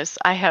goodness!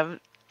 I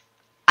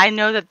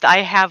know that I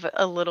have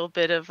a little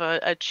bit of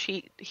a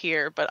cheat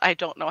here, but I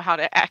don't know how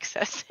to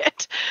access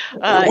it.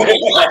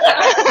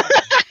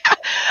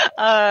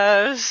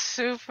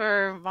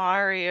 Super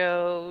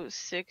Mario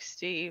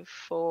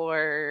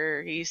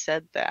 64. He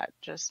said that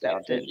just now,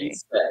 That's what didn't he he?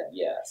 said,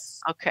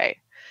 yes. Okay.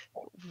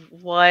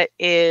 What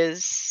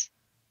is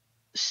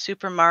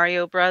Super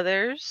Mario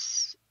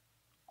Brothers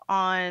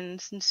on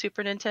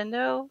Super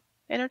Nintendo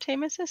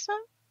Entertainment System?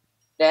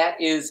 That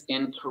is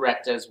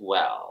incorrect as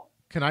well.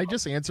 Can I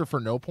just answer for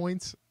no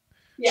points?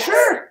 Yes.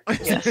 Sure.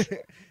 Yes.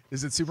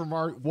 Is it Super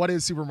Mario? What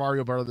is Super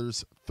Mario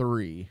Brothers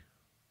 3?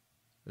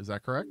 Is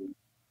that correct?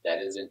 That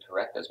is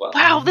incorrect as well.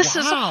 Wow, this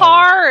is Wow.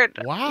 hard.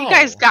 Wow. You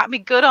guys got me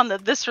good on the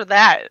this or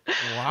that.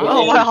 Wow.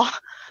 Oh well.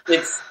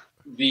 It's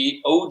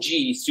the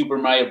OG Super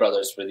Mario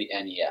Brothers for the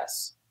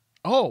NES.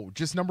 Oh,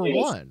 just number It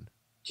was- 1.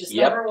 Just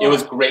Yep, number it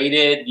was one.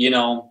 graded, you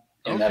know.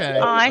 And Okay. that's Oh,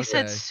 what I it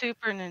said Okay.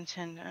 Super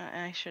Nintendo.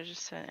 I should have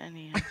just said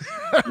NES.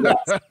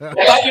 was.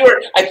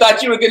 I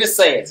thought you were going to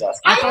say it, Zesty.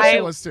 I thought she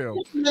I- was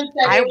too.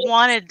 I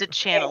wanted to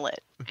channel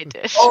it. I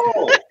did.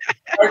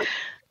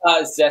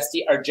 Oh,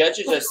 Zesty, our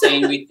judges are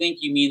saying we think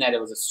you mean that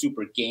it was a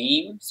super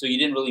game, so you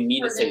didn't really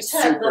mean to For say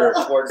Nintendo. super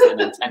towards the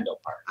Nintendo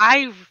part.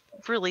 I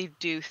really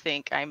do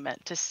think I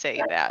meant to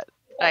say that.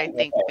 I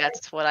think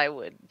that's what I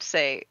would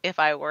say if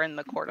I were in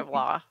the court of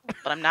law,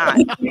 but I'm not.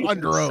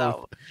 Under oath.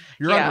 So,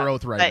 You're yeah, under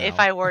oath right but now. if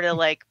I were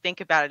to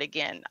think about it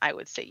again, I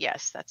would say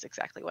yes. That's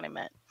exactly what I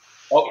meant.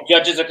 Oh,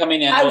 judges are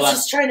coming in. I Hold was on.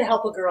 just trying to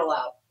help a girl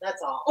out.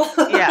 That's all.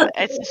 Yeah,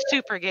 it's a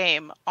super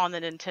game on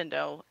the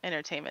Nintendo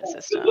Entertainment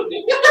System.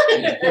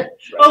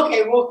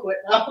 Okay, we'll quit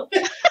now.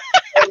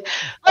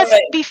 Let's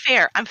right. be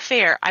fair. I'm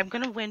fair. I'm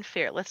gonna win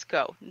fair. Let's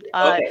go.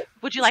 Okay.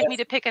 Would you like me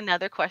to pick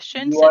another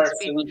question You are since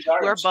still in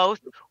charge. we're both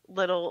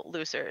little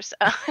losers?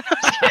 I'm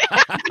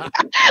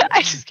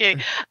just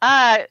kidding.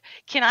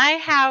 Can I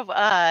have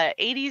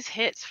 80s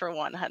hits for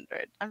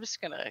 100? I'm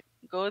just gonna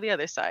go to the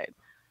other side.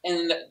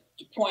 And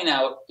to point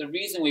out, the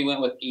reason we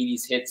went with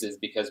 80s hits is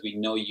because we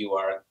know you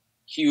are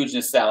huge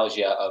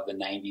nostalgia of the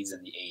 90s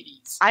and the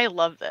 80s. I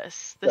love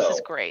this. This is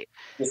So- great.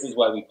 This is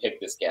why we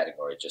picked this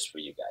category, just for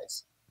you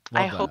guys.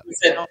 Love I that. hope You you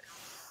said- don't.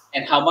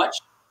 And how much?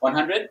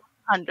 100?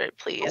 100,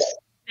 please.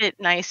 It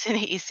nice and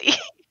easy.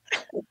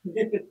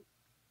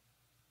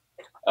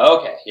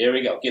 Okay, here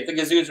we go. Get the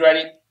gazoos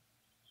ready.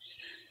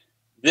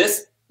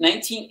 This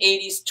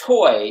 1980s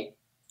toy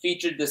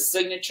featured the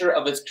signature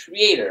of its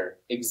creator,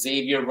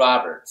 Xavier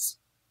Roberts.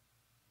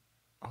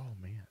 Oh,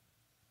 man.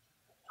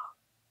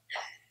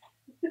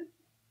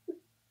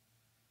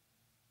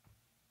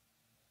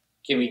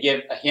 Can we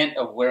give a hint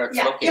of where it's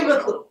located? Give a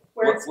clue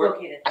where it's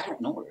located. I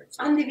don't know where it's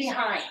On the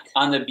behind.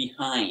 On the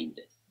behind.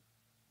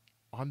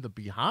 On the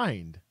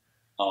behind?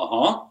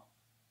 Uh-huh.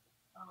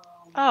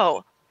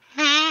 Oh.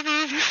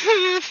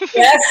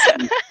 Yes.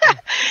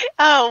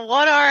 Oh,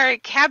 what are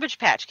Cabbage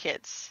Patch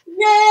Kids?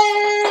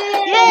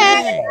 Yay!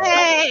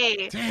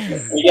 Yay!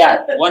 Dang. We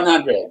got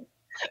 100.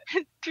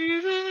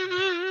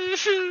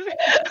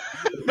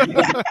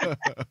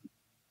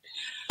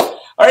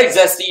 All right,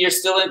 Zesty, you're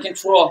still in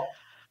control.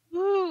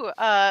 Ooh,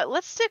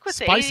 let's stick with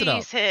Spice the it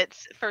up. 80s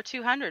hits for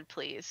 200,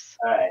 please.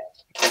 All right.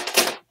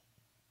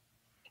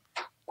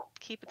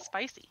 Keep it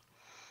spicy.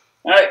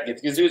 All right,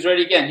 get the gazoos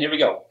ready again. Here we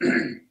go.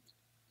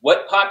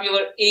 What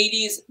popular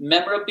 80s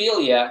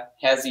memorabilia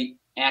has the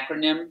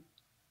acronym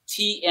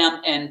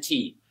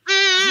TMNT?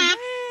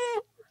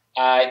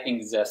 I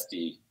think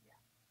Zesty.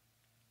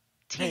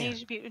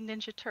 Teenage Mutant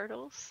Ninja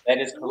Turtles. That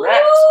is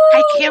correct.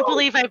 I can't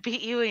believe I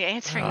beat you in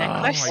answering that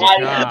question. my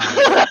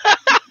God.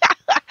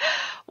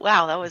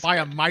 Wow, that was. By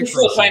a I'm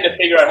still trying to microsecond.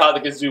 figure out how the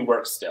kazoo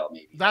works still,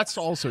 maybe. That's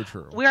also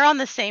true. We're on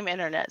the same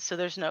internet, so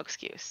there's no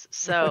excuse.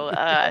 So,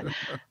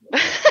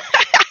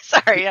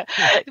 sorry.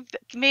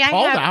 May I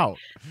Called have out.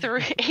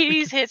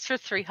 80s hits for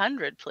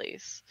 300,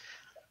 please?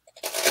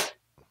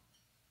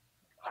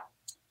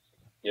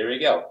 Here we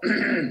go.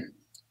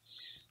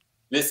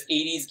 This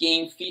 80s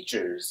game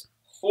features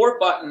 4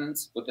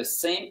 buttons with the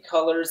same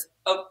colors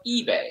of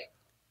eBay.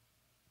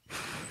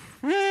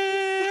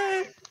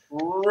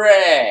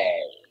 Ray.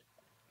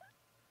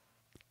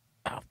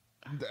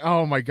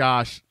 Oh my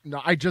gosh!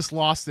 No, I just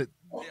lost it.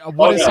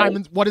 What is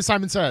Simon? What is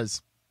Simon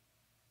Says?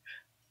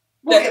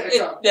 We'll give it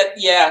to him.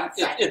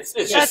 It's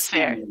That's just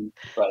fair. Simon,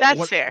 but That's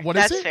What- fair. what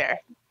is That's it? fair.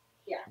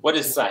 what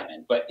is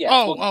Simon? But yeah.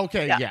 Oh,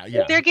 okay,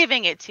 yeah. They're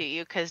giving it to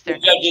you because The they're.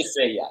 judges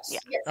say yes. Yeah.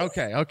 Yes.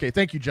 Okay.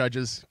 Thank you,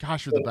 judges.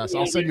 Gosh, you're the best.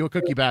 I'll send you a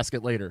cookie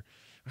basket later.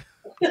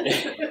 All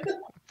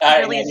right,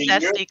 Really Andy,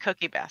 zesty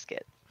cookie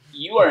basket.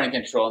 you are in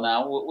control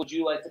now. What would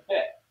you like to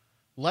pick?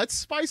 Let's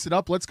spice it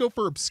up. Let's go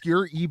for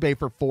obscure eBay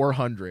for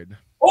 400.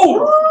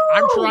 Oh,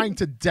 I'm trying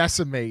to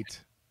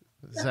decimate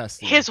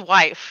Zesty. His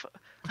wife.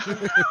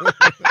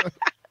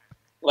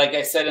 like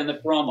I said in the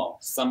promo,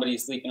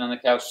 somebody's sleeping on the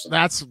couch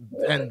tonight.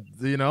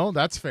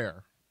 That's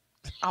fair.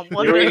 I'm we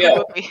wondering who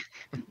go. would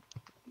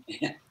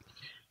be.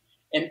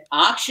 An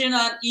auction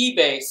on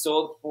eBay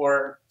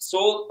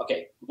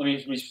okay, let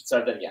me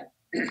restart that again.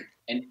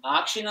 An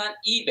auction on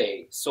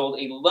eBay sold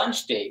a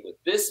lunch date with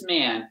this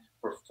man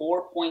for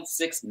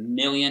 $4.6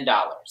 million.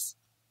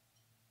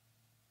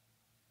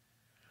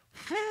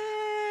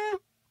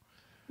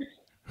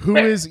 Who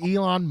is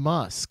Elon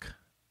Musk?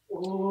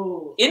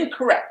 Ooh,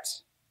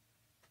 Incorrect.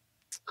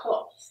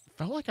 close.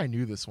 Felt like I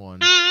knew this one.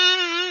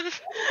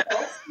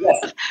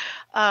 Yes.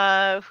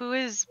 Who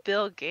is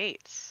Bill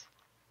Gates?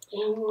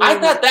 Ooh. I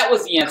thought that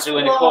was the answer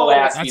when Nicole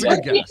asked That's me a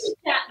that. good guess.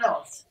 Chat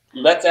knows.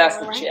 Let's ask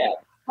the chat.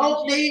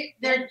 Oh,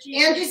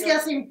 Angie's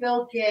guessing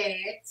Bill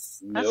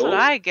Gates. That's Nope. what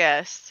I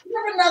guessed. We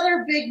have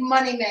another big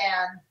money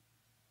man.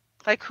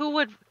 Like who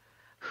would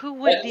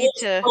That need looks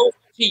to? close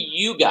to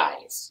you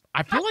guys.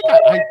 I feel like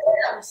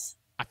Yes.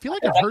 I feel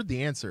like I've heard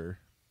the answer.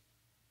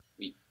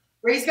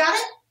 Ray's got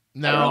it?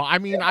 No, I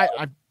mean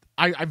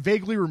I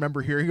vaguely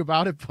remember hearing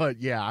about it, but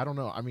yeah, I don't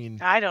know. I mean,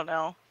 I don't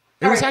know.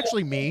 it was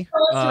actually me.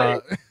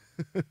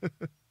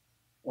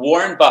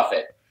 Warren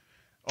Buffett.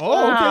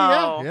 Oh, okay,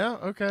 Oh.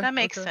 yeah, okay. That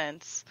makes okay.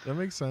 sense. That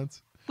makes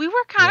sense. We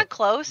were kind Yeah. of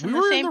close in We the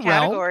were same in the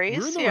realm. categories.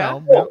 We were in the Yeah.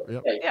 realm. Yep, yep.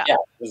 Okay, Yeah. yeah.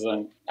 'Cause,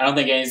 I don't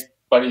think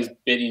anybody's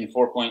bidding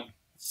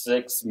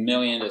 $4.6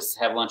 million to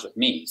have lunch with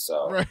me.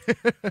 So Right.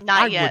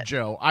 Not I yet. would,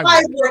 Joe. I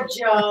I would. would,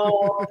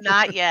 Joe.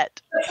 Not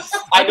yet.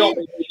 I don't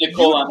believe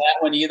Nicole on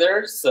that one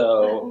either.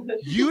 So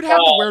You'd have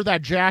to wear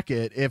that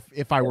jacket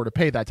if I were to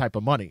pay that type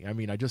of money. I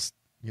mean, I just,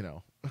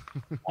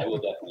 I will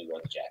definitely wear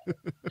the jacket.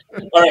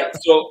 All right.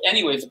 So,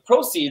 anyways, the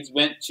proceeds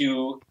went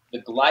to the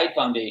Glide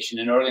Foundation,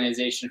 an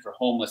organization for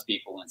homeless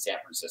people in San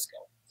Francisco.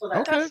 So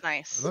that's Okay. That's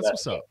nice. That's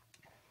what's up.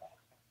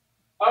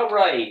 All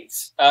right,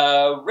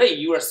 Ray,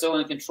 you are still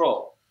in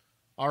control.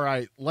 All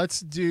right,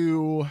 let's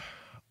do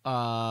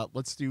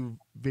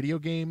video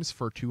games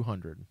for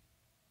 200.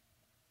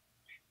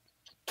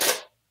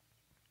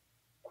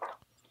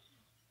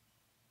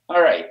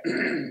 All right.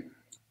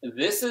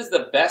 This is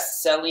the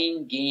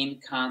best-selling game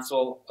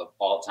console of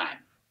all time.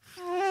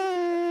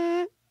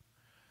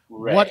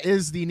 Ray. What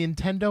is the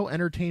Nintendo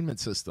Entertainment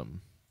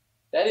System?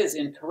 That is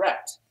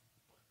incorrect.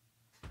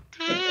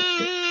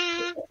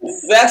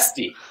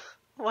 Zesty.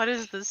 What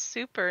is the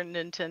Super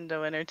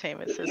Nintendo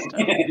Entertainment System?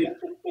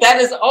 That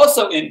is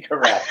also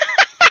incorrect.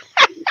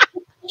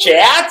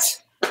 Chat?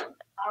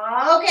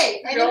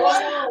 okay. Anyone?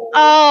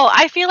 Oh,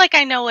 I feel like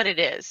I know what it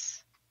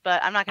is.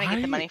 but I'm not going to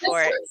get the money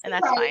for it, and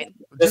that's fine.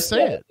 Just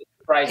say it.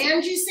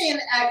 Angie's saying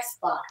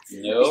Xbox.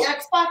 No. The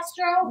Xbox,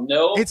 Joe?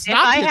 No. It's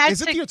not.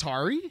 Is it the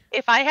Atari?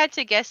 If I had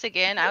to guess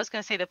again, I was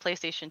going to say the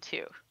PlayStation 2.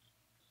 Is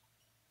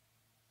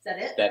that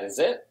it? That is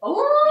it. Oh,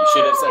 You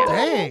should have said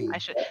that. Dang. I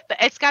should, but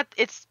it's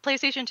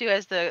PlayStation 2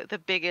 has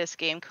the biggest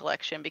game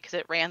collection because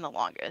it ran the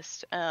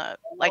longest.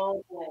 Like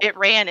it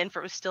ran and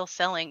was still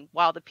selling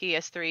while the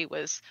PS3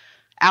 was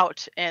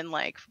out and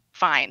like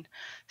fine.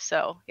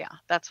 So yeah,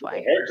 that's why.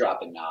 Hair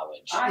dropping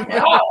knowledge. I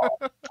know. Wow.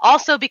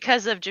 Also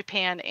because of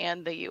Japan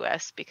and the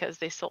US because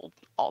they sold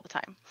all the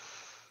time.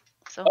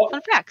 So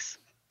fun facts.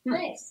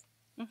 Nice.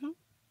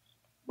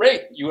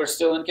 Ray, you are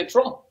still in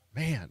control.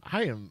 Man,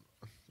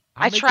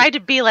 I tried to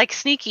be like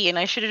sneaky, and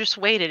I should have just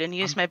waited and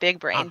used my big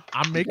brain.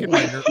 I'm making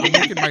my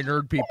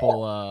nerd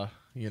people.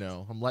 You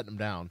know, I'm letting them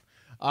down.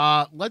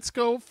 Let's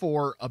go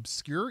for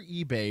obscure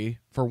eBay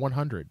for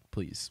 100,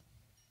 please.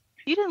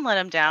 You didn't let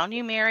him down.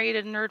 You married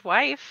a nerd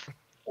wife.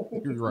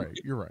 You're right.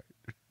 You're right.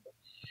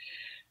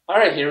 All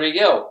right, here we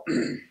go.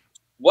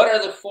 What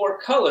are the 4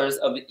 colors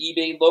of the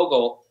eBay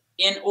logo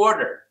in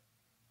order?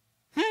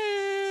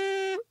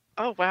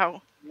 Oh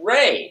wow.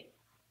 Ray.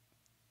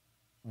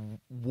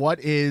 What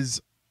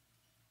is?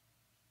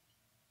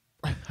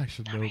 I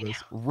should know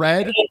this.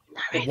 Red,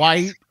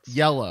 white,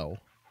 yellow.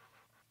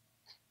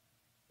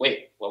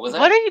 Wait, what was that?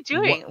 What are you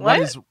doing? What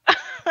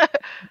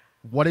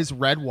is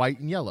red, white,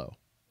 and yellow?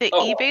 The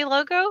eBay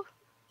logo?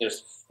 There's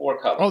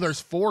 4 colors. Oh,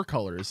 there's 4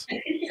 colors.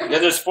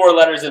 There's 4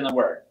 letters in the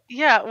word.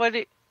 Yeah. What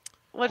are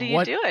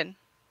you doing?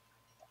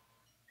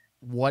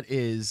 What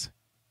is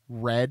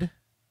red,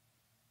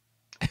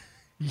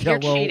 You're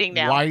yellow, cheating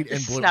now. white,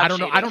 and blue? Stop I don't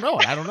know. cheating. I don't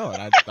know.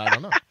 I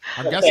don't know.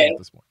 I'm guessing at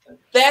this point.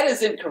 That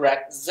is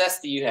incorrect.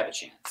 Zesty, you have a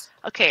chance.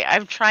 Okay,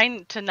 I'm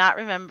trying to not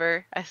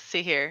remember. I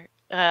see here.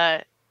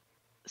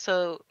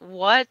 So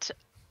what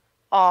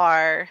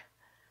are?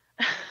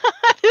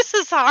 This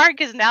is hard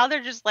because now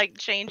they're just like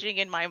changing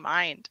in my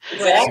mind.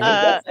 Exactly.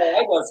 That's how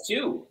I was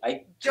too.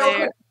 I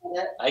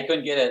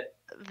couldn't get it.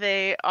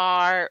 They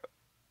are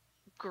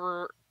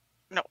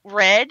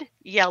red,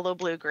 yellow,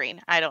 blue,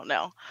 green. I don't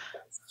know.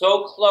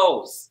 So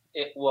close.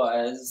 It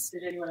was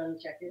Did anyone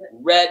check it?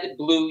 red,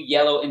 blue,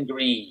 yellow, and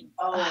green.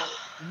 Oh.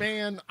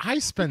 Man, I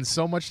spend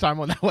so much time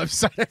on that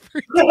website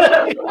every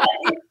day.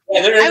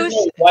 Yeah, there is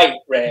no white,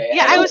 Ray.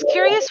 Yeah, I was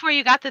curious where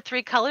you got the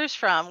 3 colors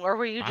from, or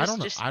were you I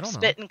don't just know.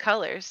 spitting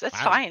colors? That's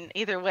fine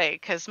either way,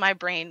 because my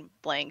brain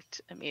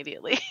blanked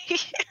immediately.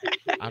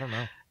 I don't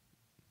know.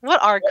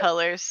 What are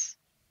colors?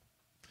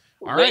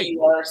 All Ray, right.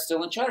 you are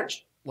still in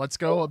charge. Let's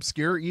go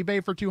obscure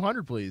eBay for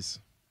 200, please.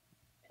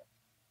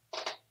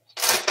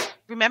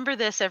 Remember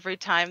this every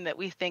time that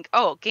we think,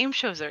 oh, game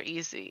shows are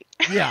easy.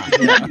 Yeah.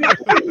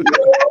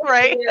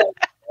 Right?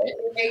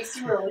 It makes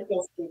you really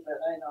feel stupid,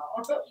 I know.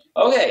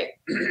 Okay.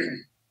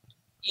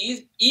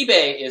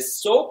 eBay is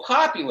so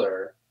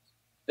popular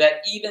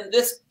that even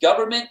this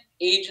government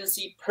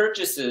agency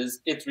purchases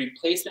its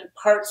replacement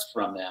parts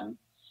from them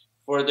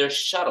for their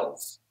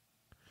shuttles.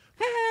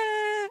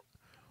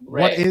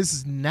 What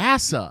is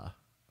NASA?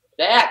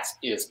 That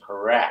is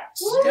correct.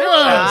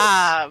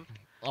 Yes.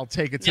 I'll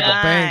take it to the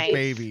bank, Nice.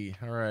 baby.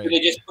 All right.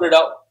 They just put it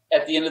out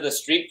at the end of the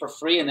street for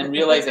free and then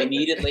realize they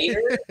need it later.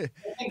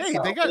 Hey,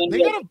 they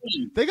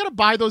gotta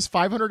buy those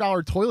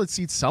 $500 toilet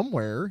seats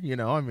somewhere. You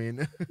know, I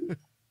mean.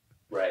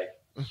 Right.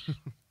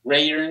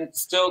 Ray, you're in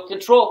still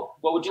control.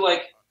 What would you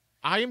like?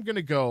 I am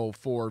gonna go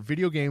for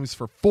video games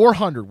for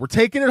 400. We're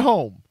taking it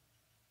home.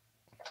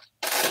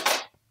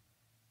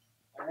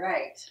 All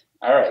right.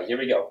 All right, here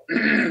we go.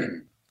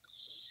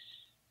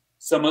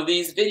 Some of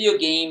these video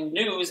game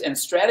news and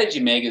strategy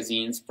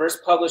magazines,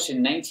 first published in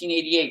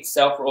 1988,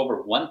 sell for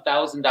over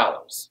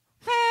 $1,000.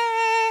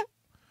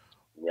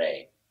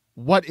 Ray.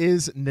 What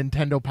is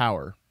Nintendo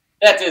Power?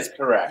 That is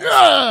correct.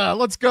 Yeah,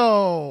 let's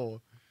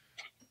go.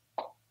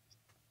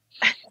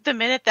 The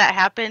minute that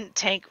happened,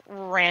 Tank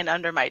ran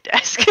under my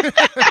desk.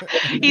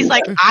 He's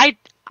like,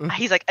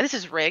 this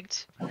is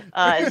rigged.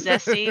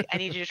 Zesty, I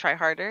need you to try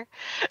harder.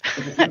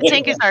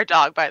 Tank is our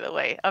dog, by the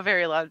way, a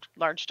very large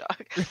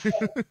dog.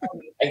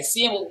 I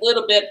see him a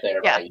little bit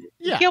there. Yeah, Right?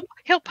 yeah.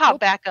 He'll pop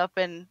back up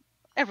and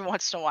every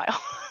once in a while.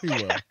 He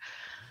will.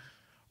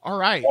 All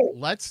right,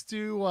 let's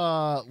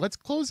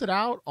close it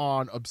out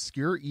on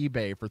obscure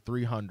eBay for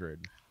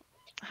 300.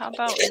 How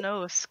about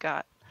no,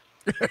 Scott?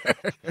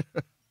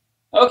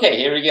 Okay,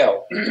 here we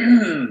go.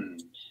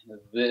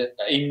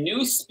 A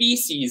new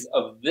species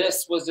of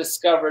this was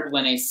discovered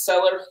when a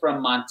seller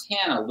from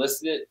Montana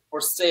listed it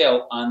for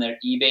sale on their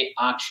eBay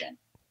auction.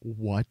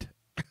 What?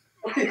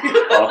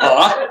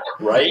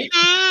 Right?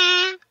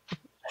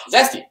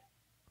 Zesty.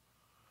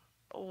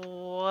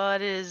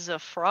 What is a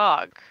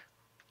frog?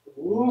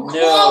 Ooh, No.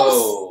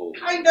 close,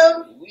 kind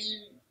of.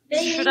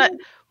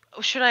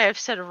 Should I have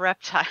said a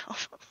reptile?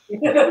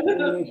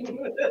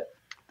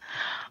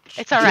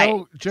 It's all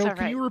right. Joe, all can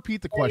right. you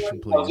repeat the question, I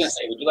was going to please?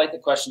 say, would you like the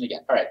question again?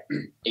 All right.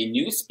 A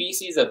new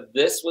species of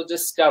this was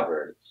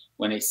discovered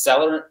when a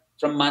seller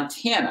from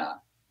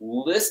Montana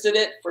listed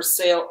it for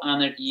sale on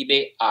their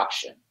eBay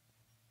auction.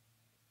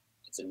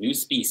 It's a new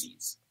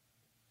species.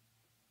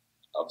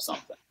 of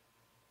something.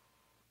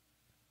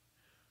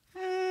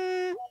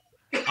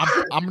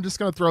 I'm just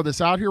gonna throw this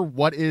out here.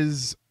 What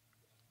is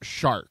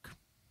shark?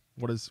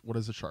 What is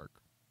a shark?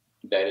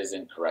 That is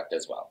incorrect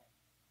as well.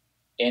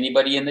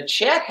 Anybody in the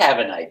chat have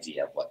an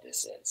idea of what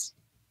this is?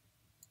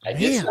 I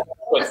did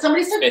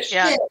somebody said fish.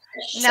 Yeah.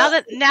 fish.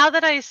 Now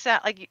that I said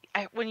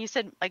when you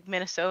said like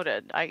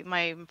Minnesota,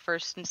 my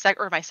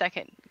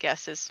second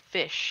guess is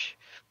fish,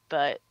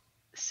 but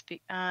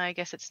I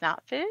guess it's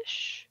not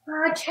fish.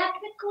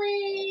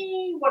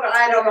 Technically,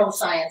 I don't know the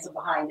science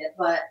behind it,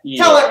 but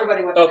tell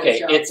everybody what it is. Okay,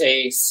 it's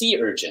a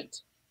sea urchin.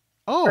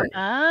 Oh,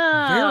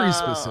 very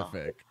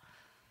specific.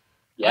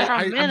 Yeah,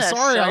 I'm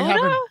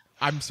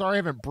sorry I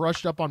haven't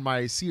brushed up on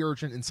my sea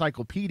urchin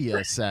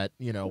encyclopedia set,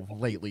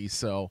 lately.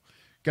 So,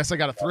 guess I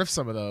got to thrift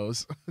some of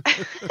those. All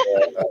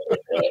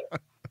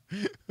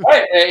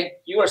right, Ray,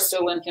 you are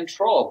still in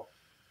control.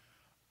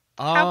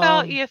 How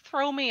about you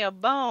throw me a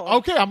bone?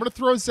 Okay, I'm gonna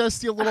throw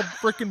Zesty a little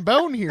freaking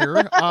bone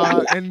here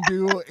and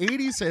do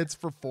 80s hits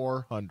for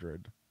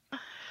 400.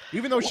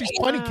 Even though she's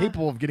plenty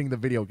capable of getting the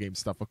video game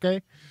stuff.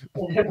 Okay.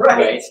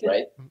 Right.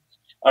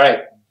 All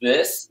right.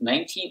 This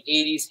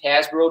 1980s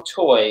Hasbro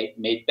toy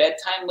made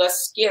bedtime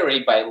less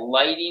scary by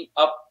lighting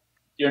up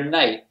your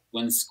night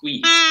when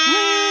squeezed.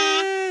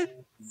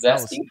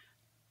 Zesty.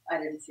 I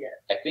didn't see it.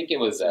 I think it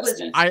was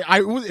Zesty.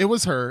 It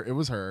was her. It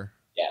was her.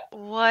 Yeah.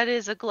 What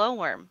is a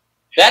glowworm?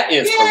 That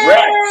is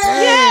correct.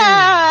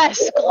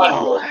 Yes,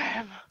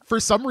 glowworm.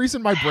 For some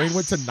reason, my brain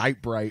went to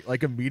Night Bright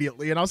like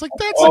immediately, and I was like,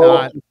 "That's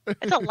not."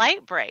 It's a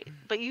light bright,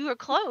 but you were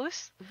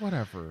close.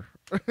 Whatever.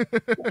 No,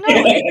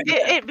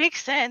 it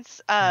makes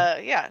sense.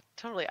 Yeah,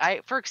 totally.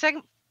 First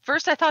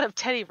I thought of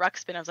Teddy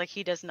Ruxpin. I was like,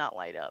 he does not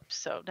light up,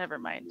 so never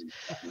mind.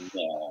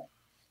 Yeah.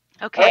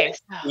 Okay.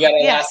 Right. We got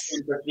a last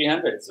one for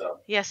 300. So.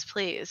 Yes,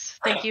 please.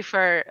 Thank you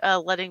for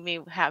letting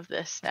me have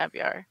this,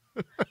 Navyar.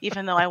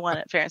 Even though I won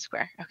it fair and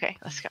square. Okay,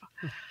 let's go.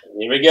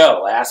 Here we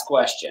go. Last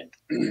question.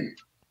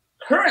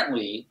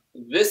 Currently,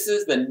 this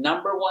is the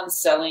 #1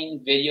 selling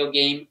video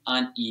game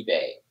on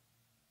eBay.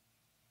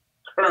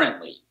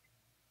 Currently.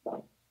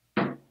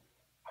 Oh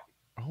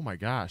my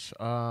gosh.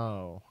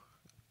 Oh.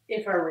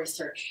 If our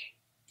research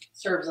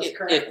serves us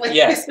correctly.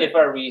 Yes, if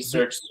our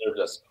research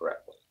serves us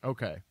correctly.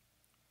 Okay.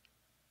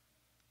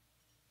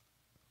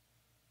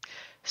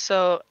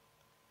 So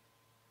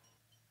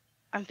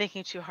I'm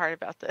thinking too hard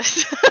about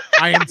this.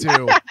 I am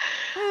too.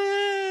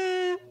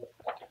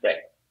 Right.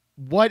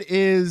 What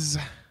is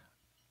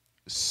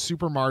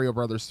Super Mario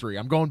Brothers 3?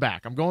 I'm going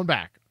back.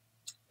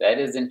 That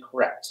is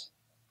incorrect.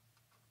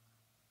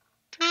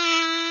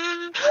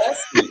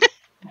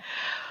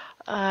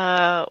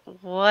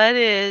 What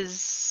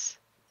is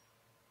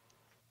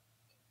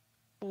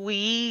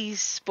Wii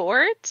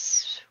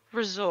Sports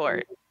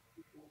Resort?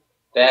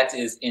 That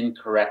is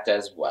incorrect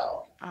as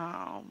well.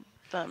 Do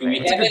we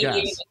have any in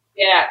the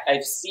chat?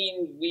 I've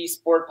seen Wii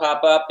Sport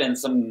pop up and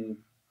some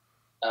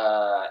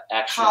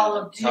action. Call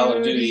of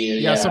Duty.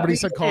 Yeah, somebody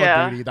said Call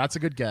of Duty. That's a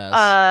good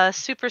guess.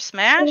 Super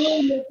Smash?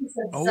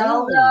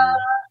 Zelda.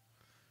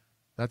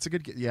 That's a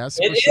good guess. Yeah,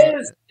 It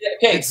is.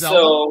 Okay,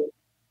 so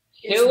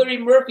Hillary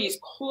Murphy's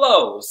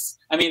close.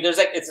 I mean,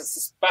 it's a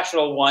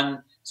special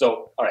one.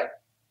 So, all right.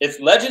 It's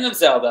Legend of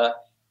Zelda,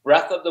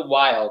 Breath of the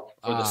Wild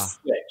for the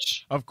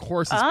Switch. Of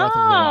course it's Breath of the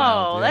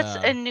Wild. Oh, that's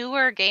a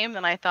newer game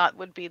than I thought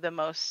would be the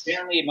most.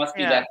 Apparently it must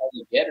be that hard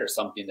to get or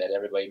something that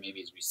everybody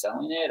maybe is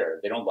reselling it or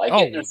they don't like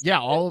it.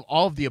 Yeah, all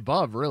of the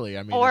above, really.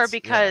 I mean, or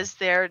because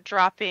they're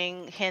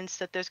dropping hints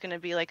that there's going to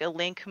be like a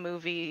Link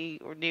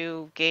movie or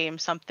new game,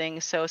 something.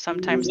 So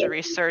sometimes the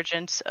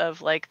resurgence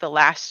of like the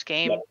last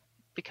game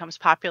becomes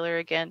popular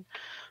again.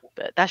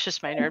 But that's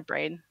just my nerd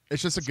brain.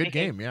 It's just a good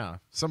game, yeah.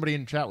 Somebody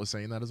in chat was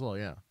saying that as well,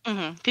 yeah.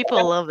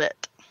 People love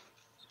it.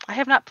 I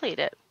have not played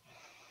it.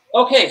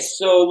 Okay,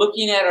 so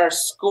looking at our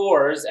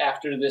scores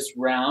after this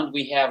round,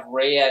 we have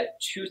Ray at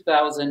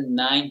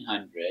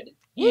 2,900,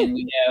 and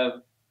we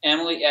have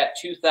Emily at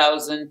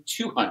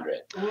 2,200.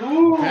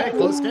 Okay,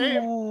 close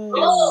game.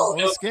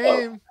 Close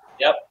game.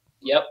 Yep.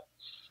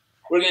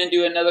 We're going to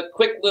do another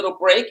quick little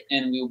break,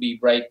 and we'll be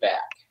right back.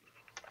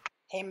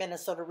 Hey,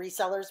 Minnesota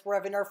resellers, we're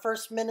having our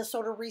first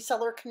Minnesota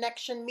Reseller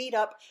Connection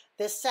meetup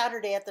this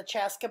Saturday at the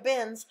Chaska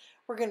Bins.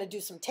 We're going to do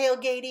some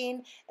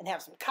tailgating and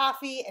have some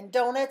coffee and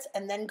donuts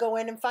and then go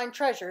in and find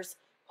treasures.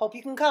 Hope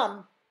you can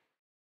come.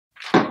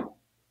 That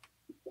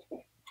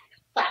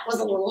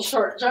was a little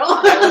short, Joe.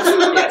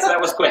 Yes,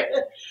 that was quick.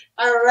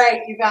 All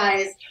right, you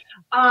guys.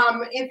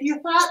 If you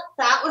thought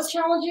that was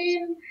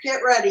challenging,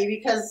 get ready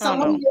because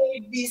someone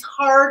gave these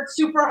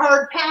super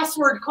hard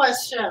password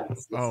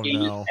questions. Oh,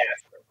 no.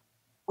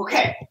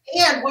 Okay,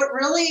 and what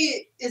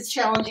really is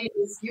challenging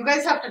is you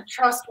guys have to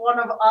trust one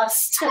of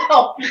us to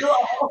help you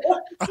out.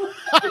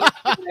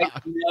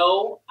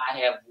 No, I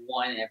have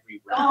won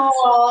every round.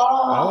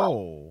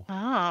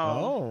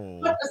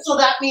 So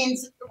that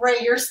means,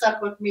 Ray, you're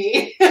stuck with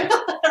me,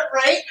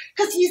 right?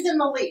 Because he's in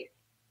the lead.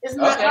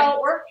 Isn't that how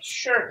it works?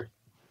 Sure.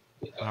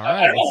 All I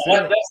right. don't know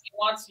what best he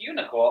wants you,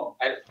 Nicole.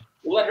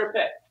 We'll let her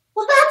pick.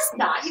 Well, that's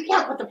not. You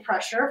can't put the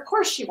pressure. Of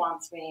course she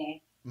wants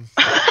me.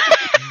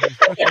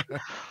 Okay,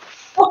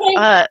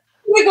 here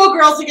we go,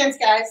 girls against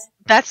guys.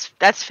 That's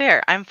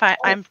fair. I'm fine.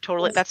 I'm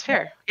totally. That's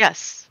fair.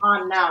 Yes.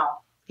 On now.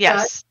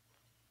 Yes.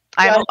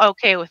 I'm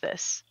okay with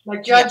this. My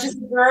judge is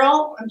a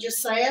girl. I'm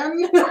just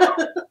saying.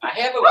 I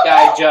have a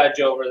guy judge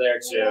over there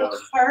too.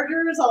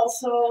 Carter is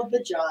also the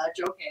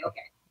judge. Okay.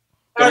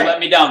 Don't let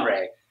me down,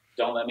 Ray.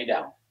 Don't let me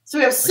down. So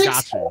we have 6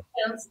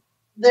 questions.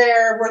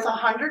 They're worth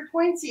 100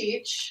 points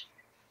each.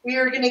 We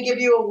are going to give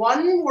you a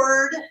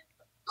 1-word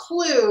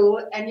clue,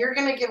 and you're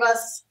going to give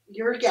us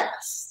your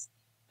guess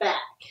back.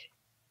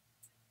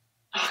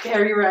 Okay,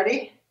 are you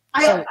ready?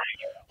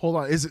 Hold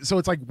on. Is it so?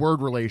 It's like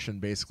word relation,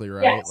 basically,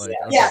 right? Yes. Like,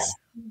 okay. Yes.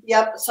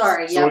 Yep.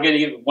 Sorry. So we're going to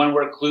give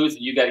 1-word clues,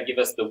 and you got to give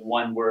us the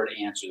 1-word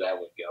answer that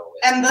would go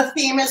with. And the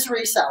theme is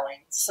reselling.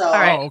 So. All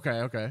right. Oh, okay.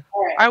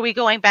 All right. Are we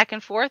going back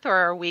and forth, or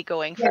are we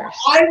going first?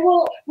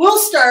 We'll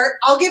start.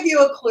 I'll give you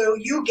a clue.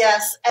 You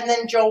guess, and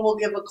then Joe will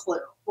give a clue.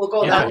 We'll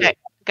go that way. Okay.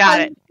 Got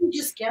it. You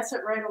just guess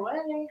it right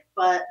away,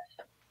 but.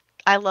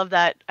 I love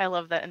that. I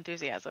love that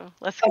enthusiasm.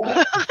 Let's go.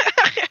 Okay.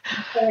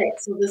 All right.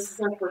 So this is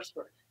our first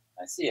word.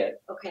 I see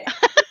it. Okay.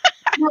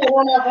 I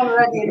don't have one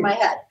ready in my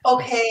head.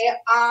 Okay.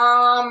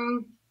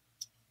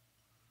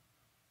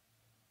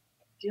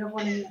 Do you have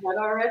one in your head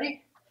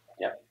already?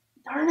 Yep.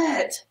 Darn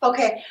it.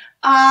 Okay.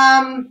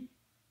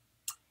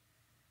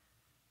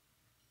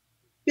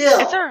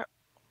 Bill.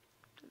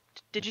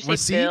 Did you say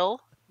Receipt?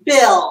 Bill?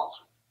 Bill.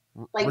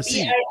 Like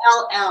Receipt.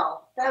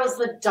 B-I-L-L. That was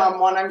the dumb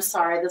one. I'm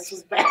sorry. This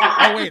was bad.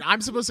 Oh wait,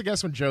 I'm supposed to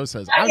guess when Joe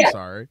says. I'm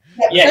sorry.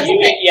 Yeah, you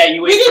We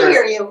wait didn't for.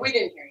 hear you. We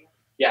didn't hear you.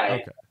 Yeah.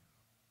 Okay.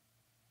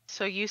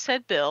 So you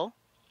said Bill.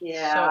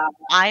 Yeah. So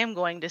I am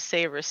going to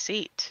say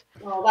receipt.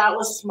 Oh, that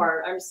was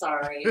smart. I'm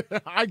sorry.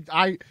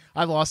 I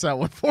lost that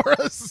one for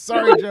us.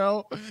 Sorry,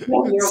 Joe.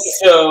 No, you're okay.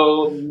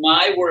 So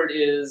my word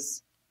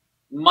is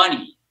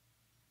money.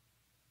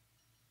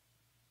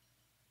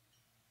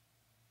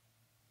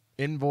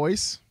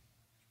 Invoice.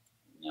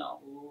 No.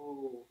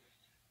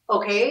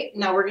 Okay,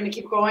 now we're going to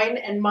keep going.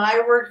 And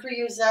my word for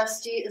you,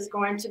 Zesty, is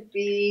going to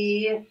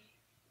be...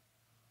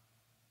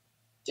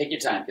 Take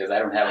your time, because I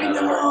don't have I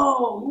another word.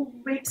 know. Who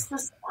makes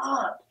this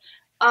up?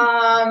 Gosh,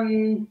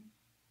 I'm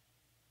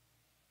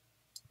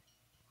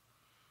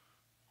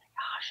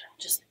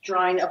just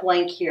drawing a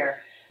blank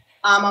here.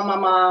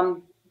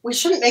 We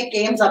shouldn't make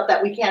games up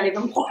that we can't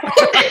even play.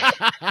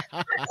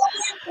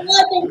 I'm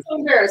so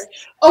embarrassed.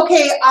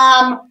 Okay,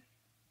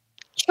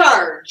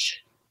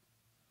 charge.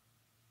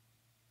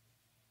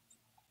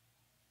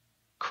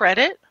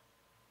 Credit?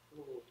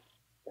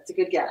 That's a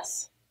good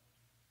guess.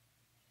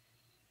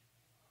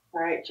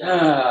 All right, Joe.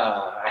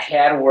 I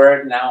had a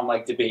word. Now I'm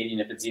like debating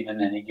if it's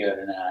even any good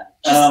or not.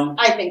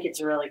 I think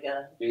it's really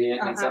good. Do you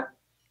think so?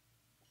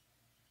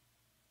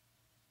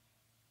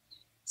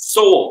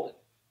 Sold.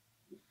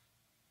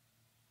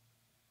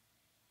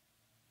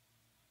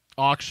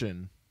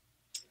 Auction.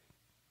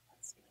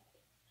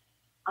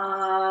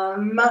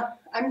 I'm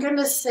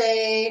gonna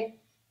say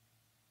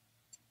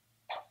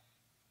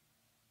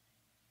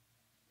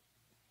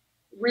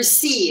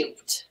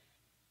received.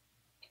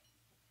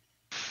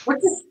 We're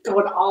just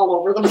going all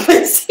over the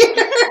place here.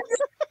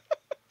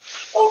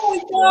 Oh my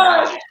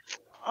god.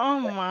 Oh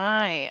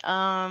my.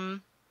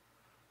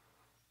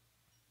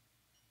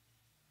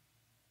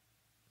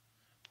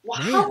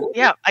 Wow.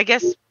 Yeah, I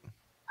guess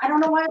I don't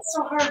know why it's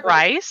so hard.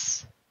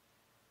 price.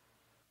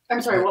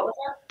 I'm sorry, what was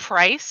that?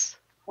 Price.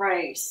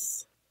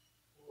 Price.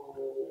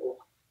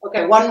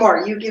 Okay, one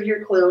more. You give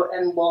your clue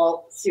and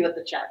we'll see what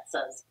the chat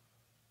says.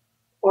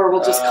 Or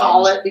we'll just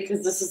call it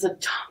because this is a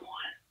dumb one.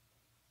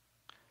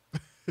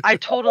 I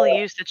totally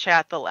used the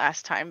chat the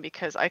last time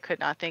because I could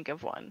not think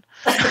of one.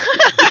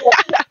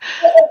 That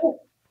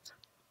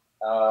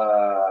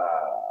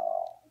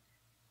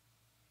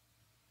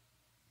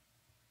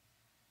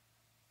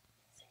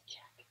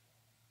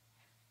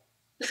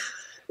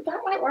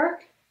might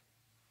work.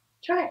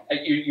 Try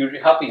it. You're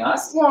helping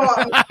us?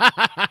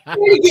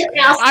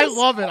 I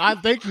love it. I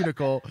thank you,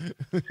 Nicole.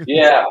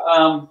 Yeah.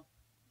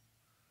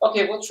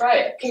 Okay, we'll try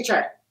it. Okay,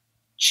 try it.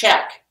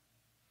 Check.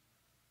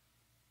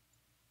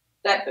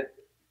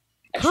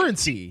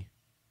 Currency.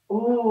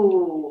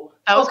 Ooh.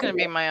 That was going to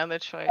be my other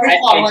choice.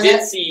 I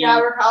did see. Yeah,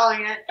 we're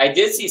calling it. I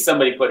did see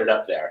somebody put it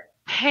up there.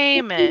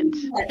 Payment.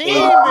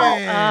 Payment.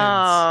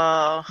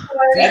 Oh.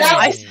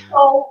 That was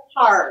so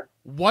hard.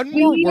 One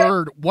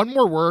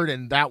more word,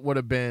 and that would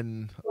have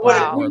been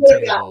Wow. We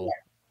would've gotten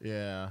there.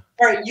 Yeah.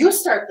 All right, you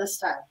start this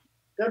time.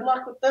 Good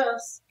luck with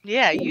this.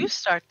 Yeah, you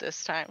start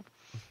this time.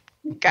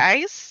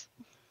 Guys?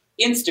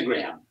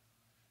 Instagram.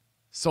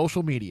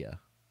 Social media.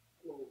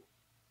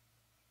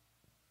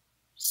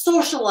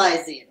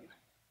 Socializing.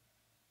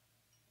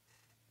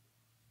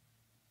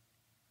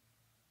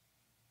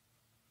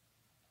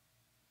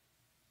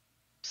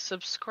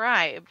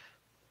 Subscribe.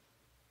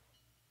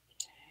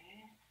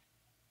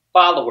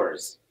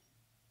 Followers.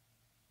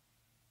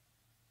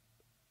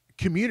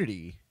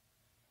 Community.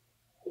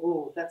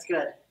 Ooh, that's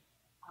good.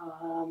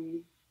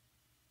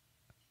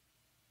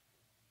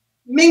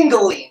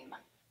 Mingling.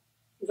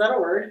 Is that a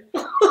word?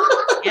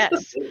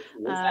 Yes.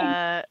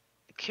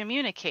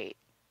 Communicate.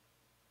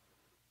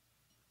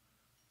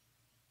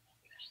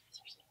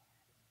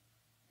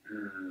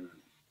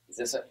 Is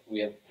this do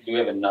we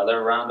have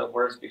another round of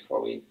words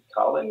before we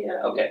call it?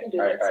 Yeah. Okay. All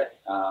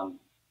right.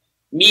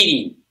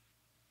 Meeting.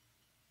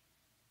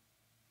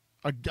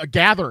 A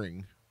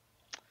gathering.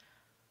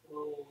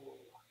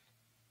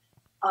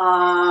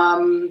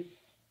 I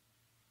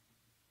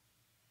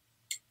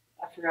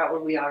forgot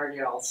what we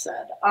already all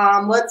said.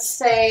 Let's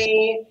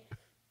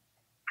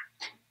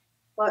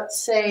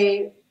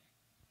say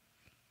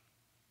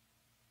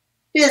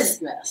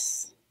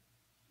business.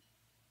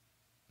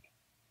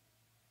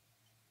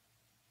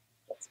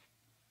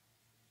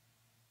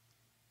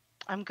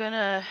 I'm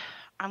gonna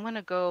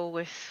go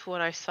with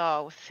what I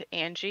saw with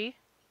Angie.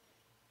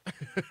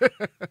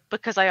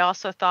 Because I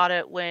also thought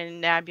it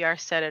when Nabyar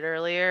said it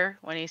earlier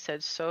when he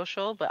said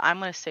social, but I'm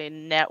gonna say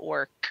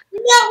network.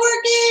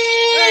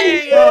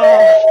 Networking!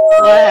 Oh,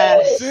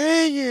 bless.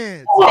 Dang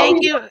it!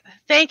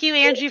 Thank you,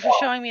 Angie, for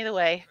showing me the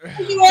way. Thank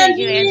you, Thank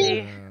you,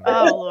 Angie.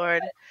 Oh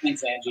Lord.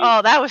 Thanks, Angie.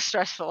 Oh, that was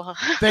stressful.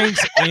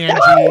 Thanks, Angie.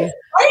 Jeez.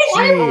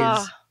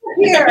 Jeez.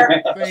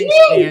 Here. Thanks,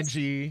 Jeez.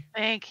 Angie.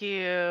 Thank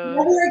you.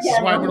 Never This is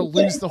why I'm going to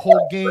lose the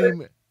whole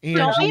game, Angie.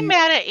 Don't be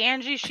mad at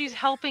Angie. She's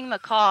helping the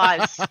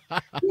cause.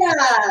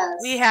 Yes.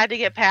 We had to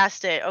get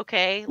past it.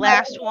 Okay,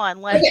 last one.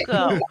 Let's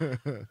go. Here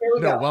we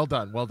No, go. well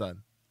done. Well done.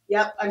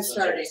 Yep, I'm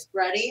starting.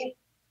 Ready?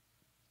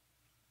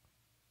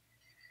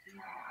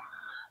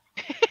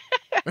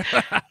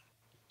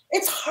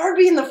 It's hard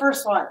being the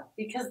first one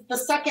because the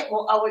second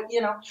will always,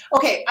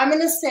 Okay, I'm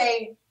going to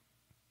say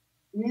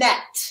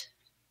net.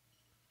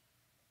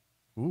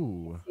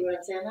 Ooh. See what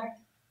I'm saying there?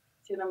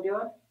 See what I'm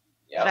doing?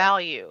 Yep.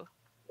 Value.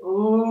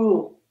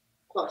 Ooh,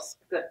 close.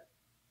 Good.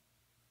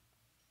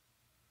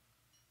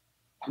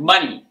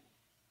 Money.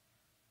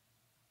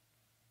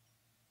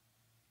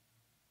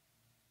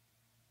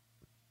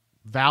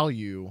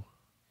 Value.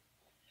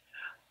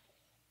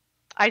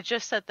 I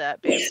just said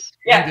that, babe.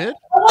 Yeah. You did?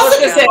 I was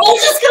just going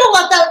to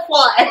let that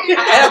fly.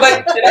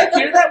 But did I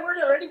hear that word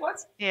already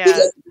once? Yeah, You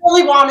just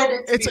really wanted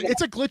it to be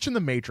It's a glitch in the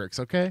matrix,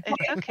 okay?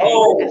 it's okay.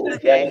 Oh, It's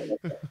okay.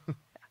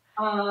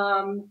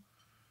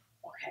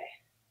 Okay.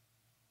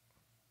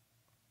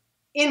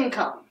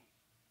 Income.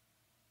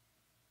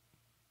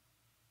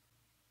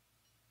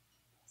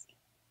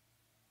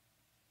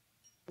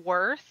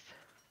 Worth.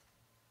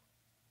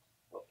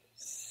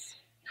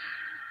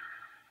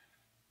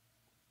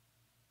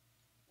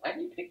 Why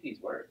do you pick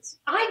these words?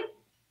 I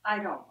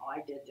don't know.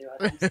 I did do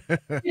it.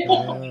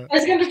 I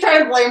was going to try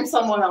and blame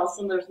someone else,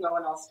 and there's no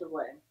one else to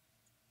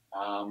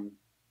blame.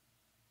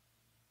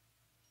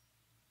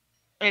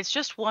 It's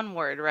just one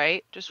word,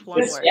 right? Just one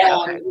word. Yeah.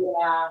 Okay.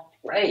 Yeah.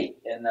 Right.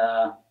 And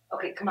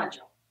Okay, come on,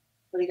 Joe.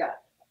 What do you got?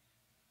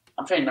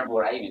 I'm trying to remember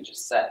what I even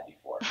just said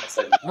before. I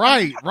said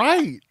Right.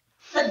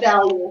 Said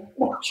value.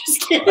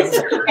 Just kidding.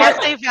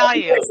 Can't say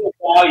value.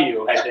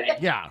 Value, I think.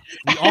 Yeah.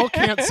 We all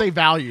can't say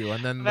value,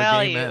 and then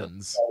Value. the game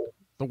ends.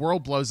 The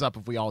world blows up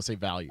if we all say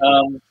value.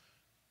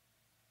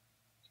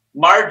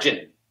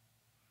 Margin.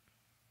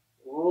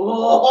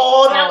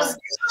 Oh, that was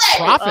good.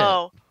 Profit.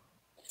 Oh,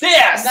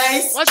 Yes.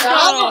 Nice. Let's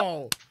job.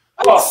 go.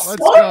 Oh,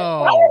 Let's go.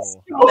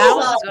 that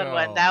was a Let's good go.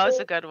 one. That was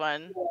a good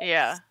one.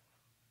 Yeah.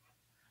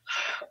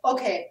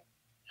 Okay.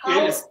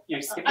 You're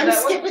skipping I'm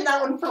that one? skipping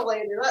that one for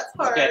later. That's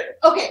hard.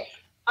 Okay.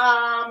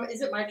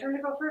 Is it my turn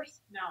to go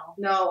first?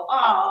 No.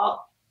 Oh,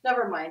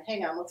 never mind.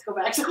 Hang on. Let's go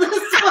back to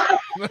this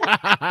one.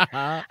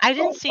 I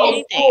didn't see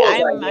anything.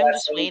 I'm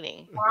just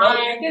waiting. No,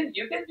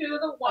 you can do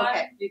the one.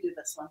 Okay, you do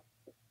this one.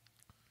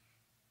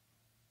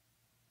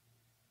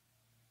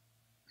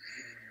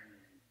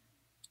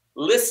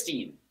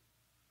 Listing.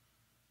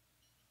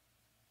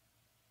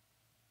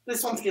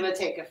 This one's gonna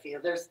take a few.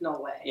 There's no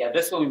way. Yeah,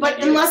 this one.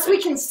 But unless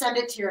we can send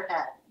it to your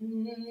head.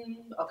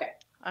 Okay.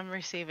 I'm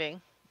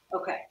receiving.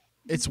 Okay.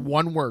 It's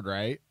one word,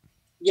 right?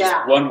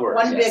 Yeah. One word.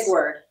 One yes. big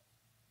word.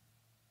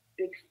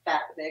 Big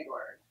fat big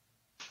word.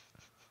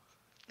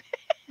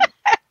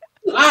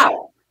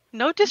 Wow.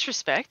 No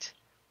disrespect.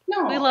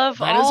 No. We love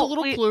That all. is a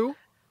little clue.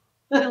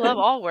 We love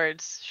all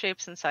words,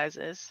 shapes, and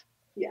sizes.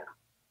 Yeah.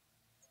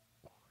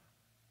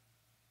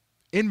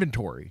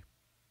 Inventory.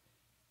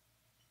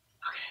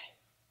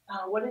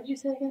 What did you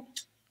say again?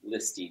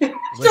 Listing.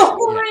 So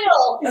for Yeah.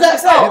 real. Is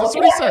That's that Yeah, so? that's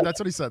what he said. That's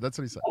what he said. That's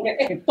what he said.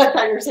 Okay. I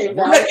thought you were saying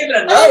We're value. not giving I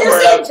another thought you were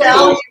word saying out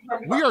value.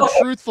 too. We are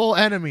truthful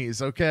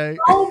enemies, okay?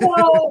 Oh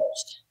no.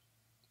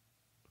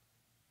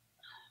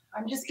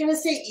 I'm just gonna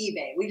say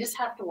eBay. We just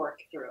have to work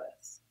through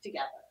it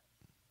together.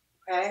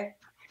 Okay?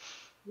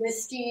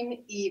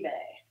 Listing eBay.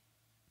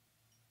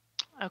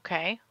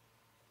 Okay.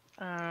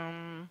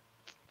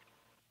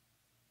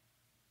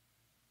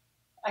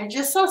 I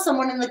just saw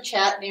someone in the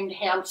chat named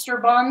Hamster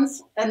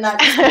Buns, and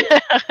that's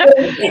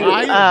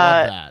I love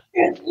that.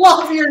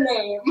 love your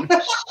name.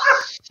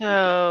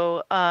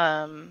 So,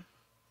 I'm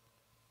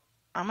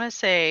gonna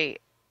say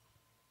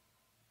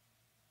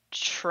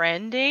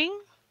trending,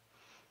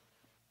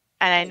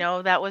 and I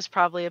know that was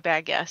probably a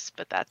bad guess,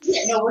 but that's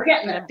Yeah, no, we're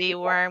getting gonna there. be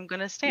where I'm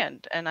gonna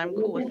stand, and I'm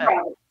cool with We're that.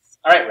 proud of this.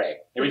 All right, Ray.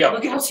 Here we go.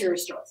 Look at how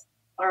serious it was.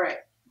 All right.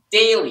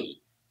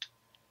 Daily.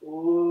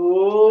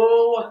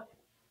 Ooh.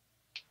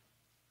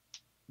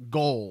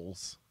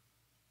 Goals.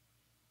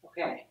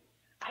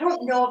 I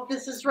don't know if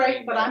this is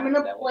right, but I'm going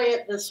to play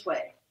it this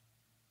way.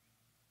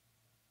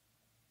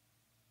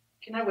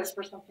 Can I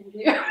whisper something to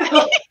you?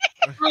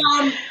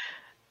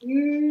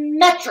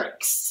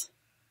 Metrics.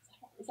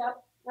 Is that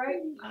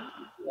right?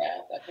 Yeah,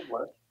 that could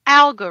work.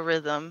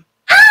 Algorithm.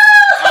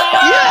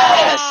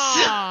 Yes!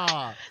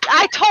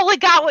 I totally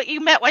got what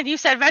you meant when you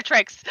said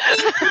metrics.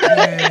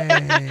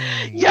 Dang.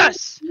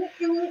 Yes!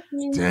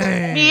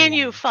 Dang. Me and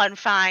you, fun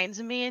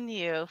finds. Me and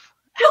you.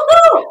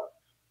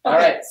 All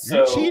right, so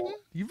You're cheating?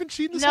 You've been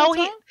cheating this whole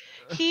time?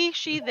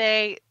 She,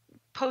 they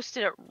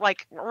posted it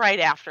like right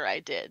after I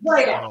did.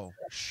 Right. Oh,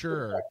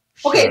 sure.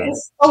 Okay.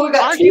 Sure. We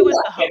got Argue two with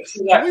left. the host.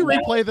 Can we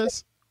replay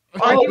this?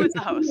 Argue with the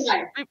host.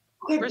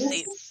 Okay,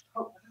 Receipts.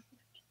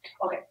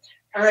 Okay.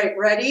 All right.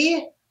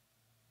 Ready?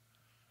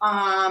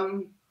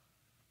 I'd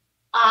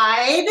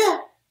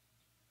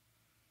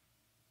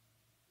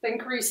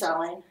think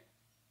reselling.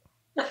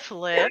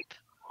 Flip.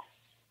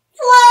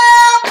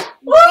 Flip!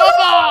 Come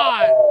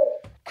on!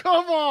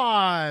 Come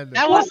on!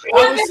 That was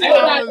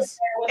That was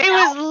it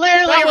was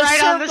literally that was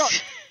right on served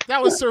the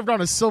that was served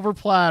on a silver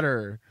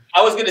platter.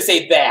 I was gonna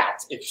say that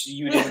if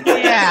you didn't.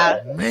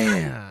 Yeah.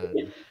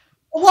 Man.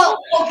 Well,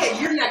 okay,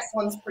 your next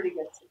one's pretty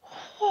good too.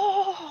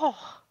 Oh.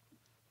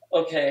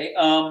 Okay.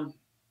 I know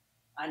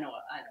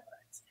what I'd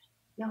say.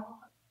 No.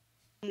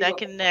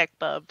 Neck and neck,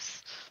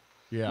 bubs.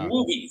 Yeah.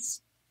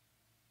 Movies.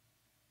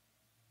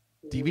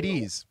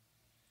 DVDs.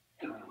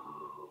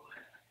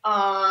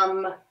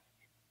 I'm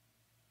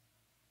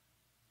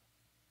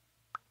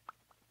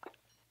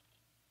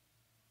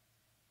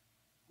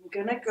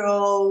gonna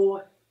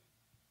go.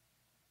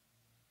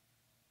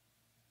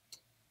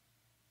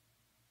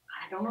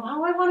 I don't know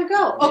how I want to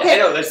go. Okay.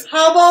 Yeah, I know this.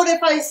 How about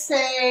if I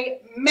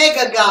say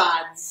Mega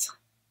Gods?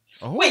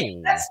 Oh.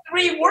 Wait, that's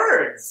 3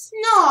 words.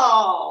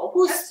 No.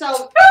 Who's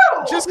so?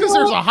 Just because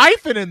there's a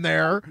hyphen in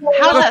there.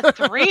 How's that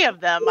 3 of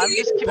them? I'm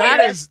just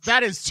curious.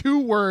 That is 2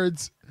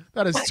 words.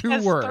 That is 2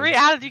 That's words. 3.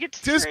 How did you get to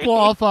 3?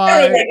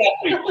 Disqualified.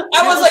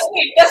 I was like,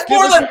 wait, that's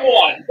more than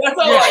 1. That's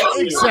all Yeah, I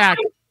knew.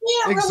 exactly.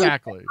 Yeah,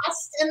 Exactly. Really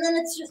fast, and then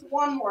it's just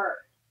one word.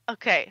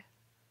 Okay.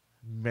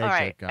 Mega All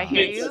right, I God.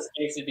 hear It's you. the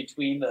space in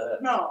between the.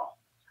 No.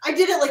 I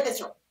did it like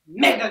this.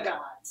 Mega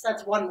Gods.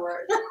 That's one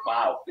word.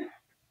 Wow.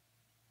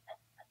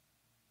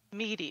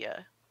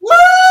 Media. Woo!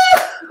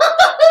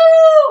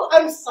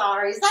 I'm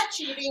sorry. Is that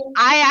cheating?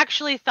 I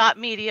actually thought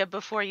media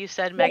before you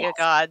said Mega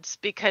Gods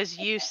because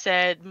you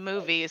said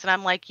movies, and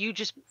I'm like, you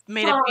just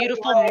made a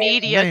beautiful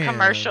media Man.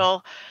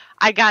 commercial.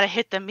 I gotta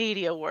hit the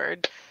media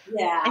word.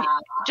 Yeah. And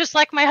just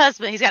like my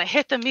husband, he's gotta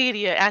hit the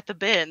media at the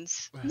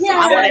bins. Yeah.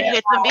 I want to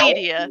hit the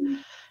media.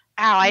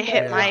 Ow, I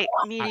hit Yeah. my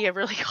media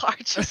really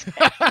hard. Just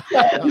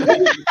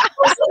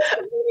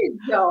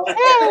No.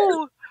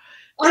 Ooh.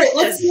 All right,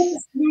 let's see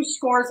what the new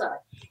scores are.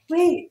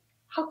 Wait,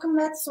 how come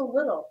that's so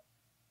little?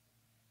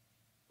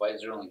 Why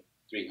is there only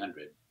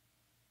 300?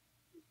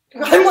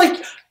 I'm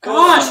like,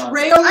 gosh,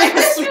 Ray only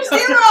has 0.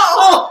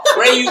 Oh.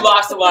 Ray, you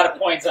lost a lot of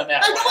points on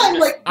that I know, one. I'm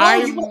like, no,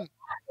 you I'm went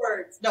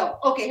backwards. No.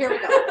 Okay, here we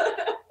go.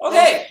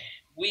 Okay,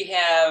 we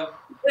have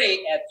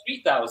Ray at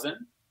 3,000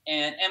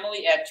 and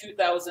Emily at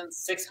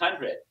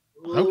 2,600.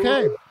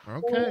 okay.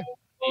 Okay.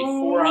 A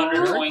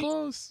 400 Very points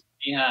close.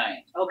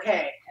 behind.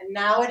 Okay, and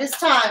now it is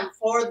time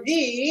for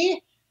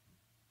the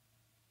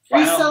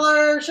Final.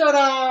 Reseller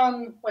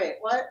Showdown. Wait,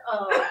 what?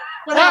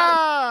 What happened?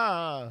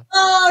 Ah!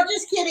 Oh,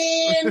 just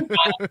kidding.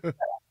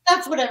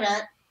 That's what I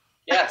meant.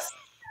 Yes.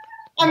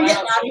 I'm Final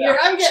getting out of here. showdown.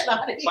 I'm getting out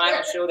of here.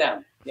 Final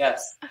showdown.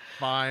 Yes.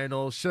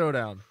 Final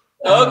showdown.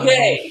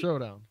 Okay. Final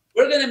showdown.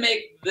 We're going to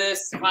make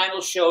this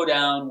final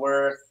showdown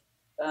worth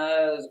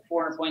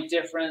 400 point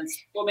difference.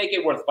 We'll make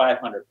it worth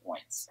 500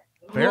 points.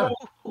 Fair.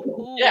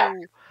 Ooh. Yeah.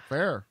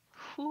 Fair.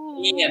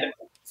 Ooh. And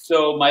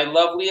so my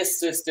lovely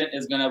assistant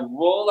is going to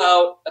roll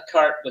out a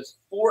cart with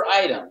 4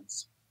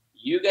 items.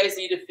 You guys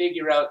need to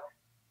figure out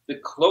the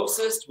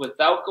closest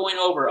without going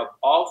over of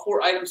all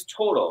 4 items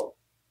total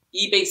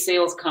eBay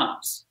sales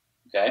comps.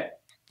 Okay?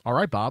 All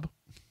right, Bob.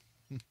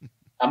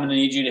 I'm going to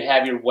need you to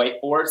have your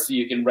whiteboard so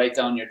you can write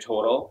down your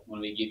total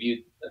when we give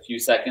you a few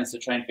seconds to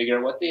try and figure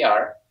out what they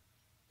are.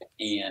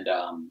 And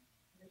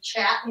The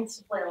chat needs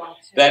to play along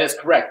too. that is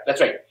correct. That's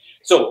right.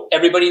 So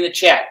everybody in the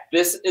chat,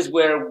 this is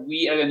where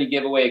we are going to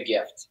give away a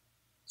gift.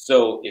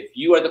 So if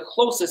you are the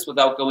closest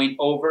without going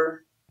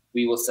over,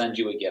 we will send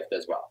you a gift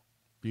as well.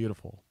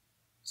 Beautiful.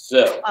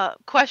 So,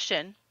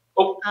 Question.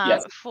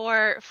 yes.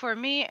 For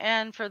me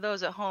and for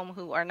those at home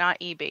who are not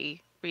eBay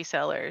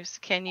resellers,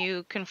 can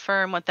you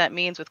confirm what that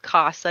means with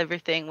costs,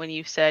 everything, when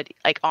you said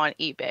like on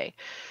eBay?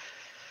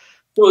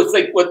 So it's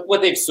like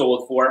what they've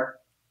sold for.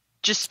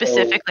 Just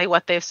specifically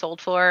what they've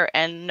sold for,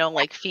 and no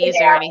like fees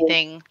or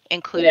anything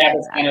included. Yeah, in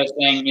it's that. kind of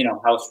saying, you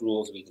know, house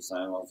rules. We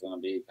decide what it's going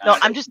to be. No,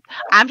 I'm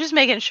just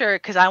making sure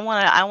because I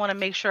wanna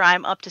make sure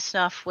I'm up to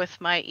snuff with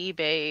my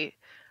eBay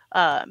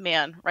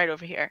man right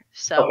over here.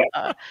 So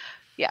Okay.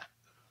 yeah,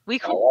 we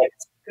cool. All right.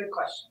 Good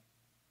question.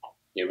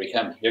 Here we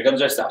come. Here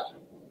comes our stuff.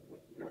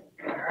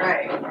 All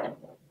right.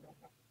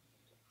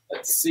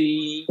 Let's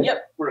see.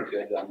 Yep, we're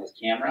good on this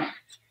camera.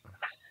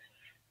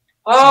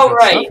 All Some good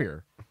right. stuff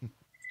here.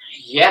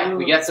 Yeah,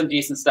 we got some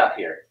decent stuff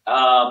here.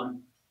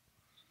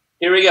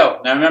 Here we go.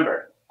 Now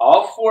remember,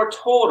 all 4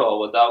 total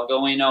without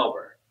going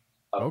over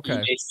of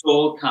eBay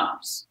sold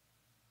comps.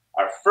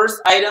 Our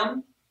first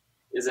item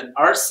is an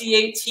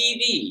RCA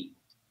TV.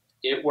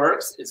 It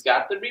works. It's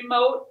got the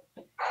remote.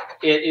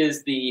 It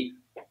is the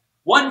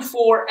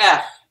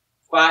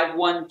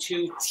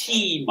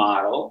 14F512T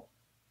model.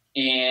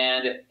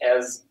 And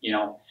as you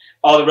know,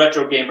 all the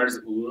retro gamers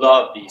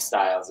love these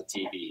styles of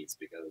TVs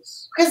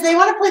because they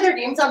want to play their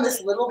games on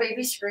this little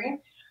baby screen.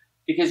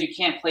 Because you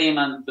can't play them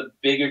on the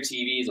bigger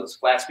TVs, those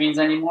flat screens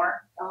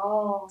anymore.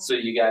 Oh. So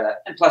you gotta,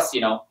 and plus,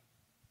 you know,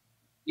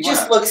 it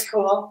just looks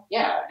cool.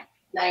 Yeah.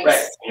 Nice. Right.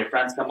 And your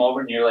friends come over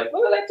and you're like,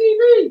 look at that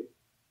TV.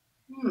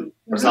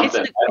 Or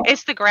something.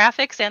 It's the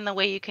graphics and the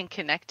way you can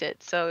connect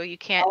it. So you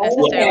can't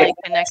necessarily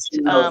connect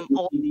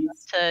old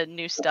to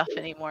new stuff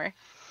anymore.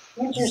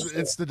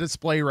 It's the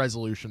display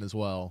resolution as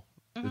well.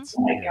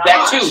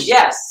 That too,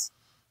 yes.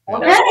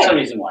 Okay. That's another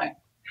reason why.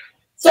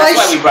 So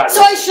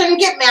I shouldn't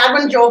get mad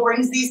when Joe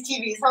brings these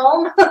TVs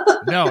home.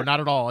 No,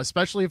 not at all.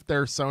 Especially if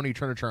they're Sony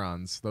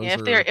Trinitrons. Those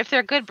if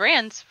they're good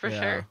brands for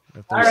sure.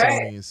 If they're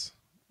Sonys.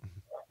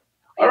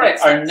 All right,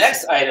 our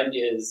next item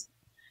is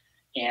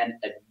an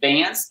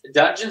Advanced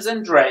Dungeons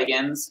and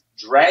Dragons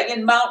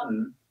Dragon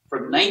Mountain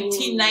from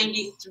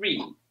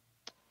 1993.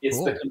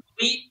 It's the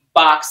complete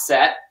box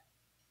set,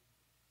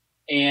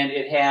 and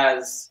it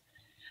has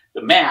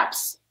the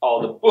maps,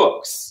 all the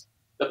books,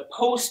 the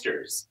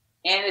posters,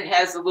 and it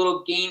has the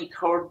little game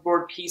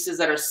cardboard pieces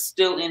that are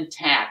still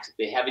intact.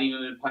 They haven't even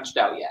been punched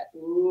out yet.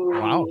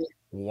 Wow.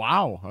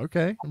 Wow.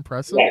 Okay.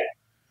 Impressive.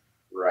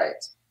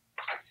 Right.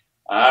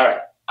 All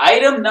right.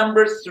 Item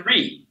number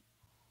 3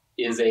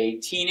 is a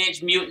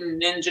Teenage Mutant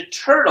Ninja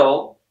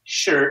Turtle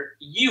shirt,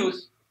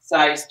 youth,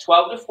 size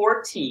 12 to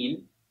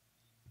 14.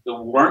 The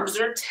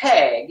Wormser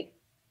tag.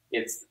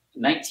 It's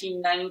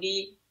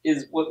 1990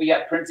 is what we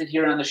got printed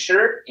here on the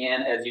shirt.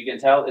 And as you can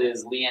tell, it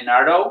is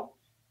Leonardo.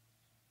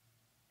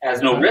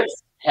 Has no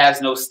rips,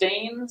 has no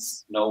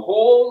stains, no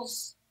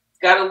holes. It's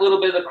got a little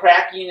bit of the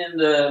cracking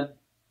in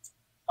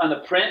on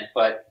the print,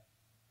 but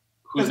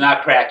who's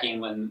not cracking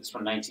when it's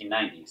from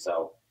 1990?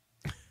 So,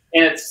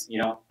 and it's, you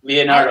know,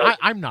 Leonardo.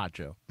 I'm not,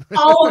 Joe.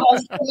 All of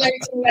us from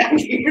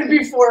 1990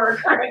 before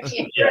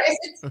cracking, right?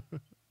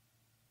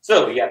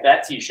 So we got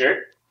that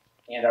T-shirt,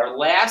 and our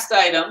last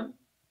item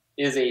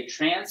is a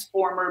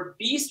Transformer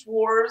Beast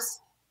Wars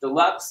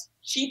Deluxe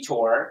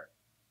Cheetor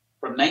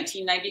from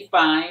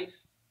 1995.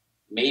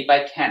 Made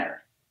by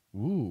Kenner.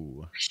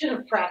 Ooh. I should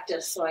have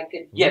practiced so I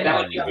could. Yeah, that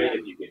would be good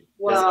if you could.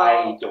 Well,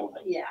 I don't.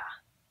 Yeah.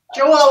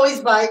 Joe always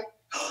bites.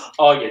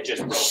 Oh, you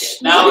just broke it.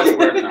 Now it's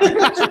working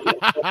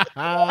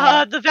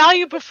on The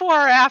value before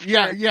or after?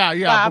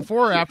 Yeah.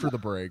 Before or after the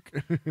break.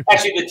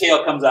 Actually, the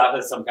tail comes out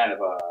as some kind of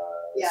a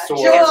sword.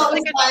 Joe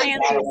always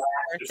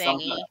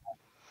thingy.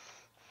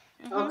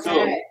 Okay.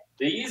 So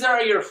these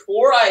are your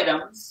 4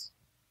 items,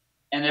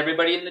 and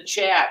everybody in the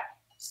chat,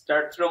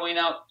 start throwing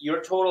out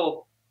your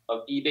total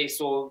of eBay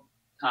sold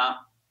comp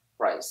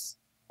price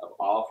of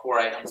all 4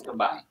 items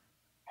combined.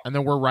 And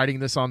then we're writing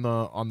this on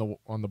the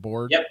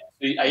board. Yep.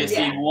 So I just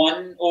need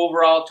one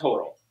overall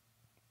total.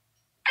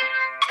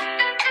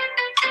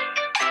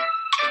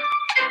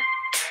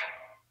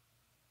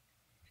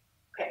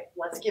 Okay,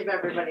 let's give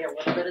everybody a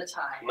little bit of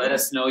time. Let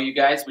us know, you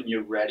guys, when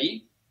you're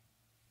ready.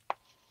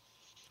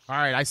 All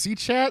right, I see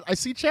chat. I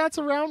see chats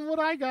around what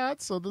I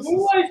got. So this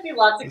Ooh, I see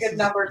lots of good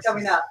numbers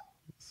coming up.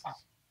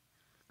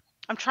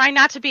 I'm trying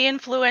not to be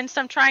influenced.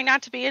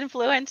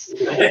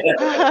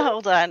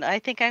 Hold on. I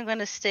think I'm going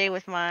to stay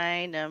with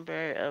my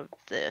number of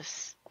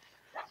this.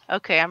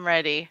 Okay, I'm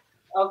ready.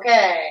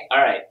 Okay. All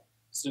right.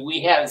 So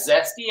we have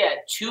Zesty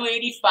at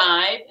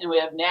 285, and we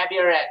have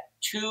Nabier at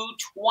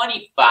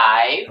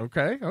 225.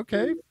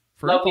 Okay.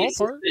 For Lovely ballpark.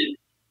 assistant,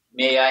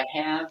 may I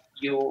have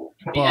your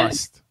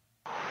Bust.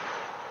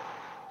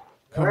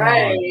 Come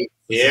right. on.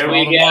 Here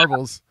we go.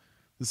 Marbles.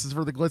 This is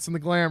for the glitz and the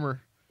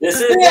glamour. This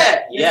is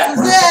it. Yeah.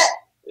 This is it.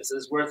 This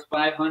is worth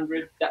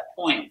 500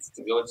 points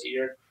to go to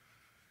your.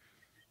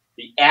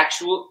 The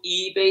actual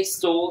eBay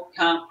sold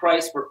comp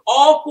price for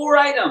all 4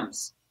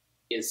 items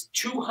is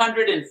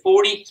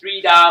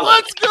 $243.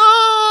 Let's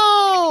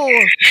go!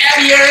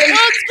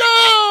 Let's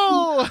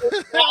go!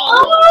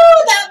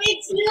 Oh, that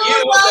makes me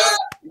love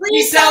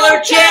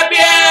Reseller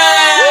Champion!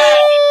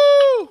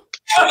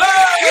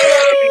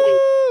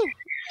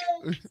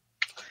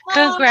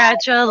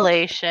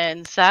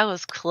 Congratulations. That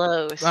was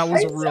close. That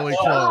was really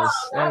close.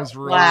 That was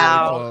really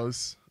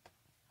close.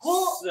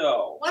 Well,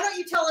 So, why don't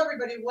you tell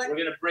everybody what we're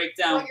going to break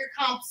down. what your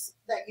comps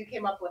that you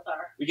came up with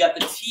are? We got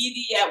the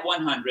TV at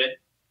 100.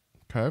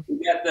 Okay.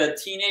 We got the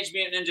Teenage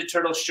Mutant Ninja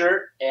Turtle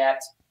shirt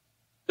at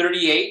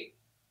 38.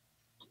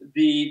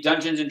 The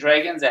Dungeons and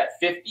Dragons at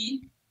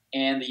 50.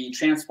 And the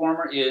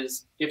Transformer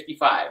is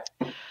 55.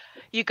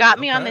 You got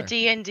me on the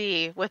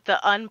D&D with the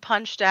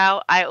unpunched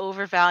out. I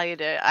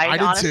overvalued it. I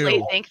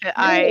honestly think that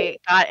I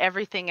got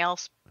everything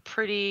else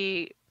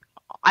pretty.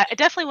 I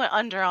definitely went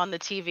under on the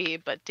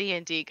TV, but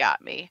D&D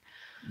got me.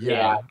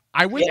 Yeah.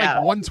 I went Yeah.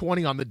 like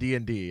 120 on the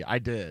D&D. I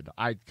did.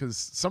 Because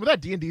some of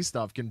that D&D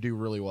stuff can do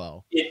really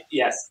well.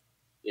 Yes,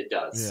 it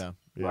does. Yeah.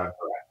 You are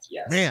correct.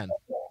 Yes. Man.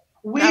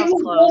 We That was will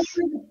go close.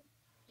 through,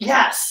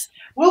 yes,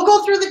 we'll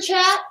go through the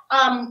chat.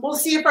 We'll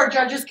see if our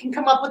judges can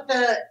come up with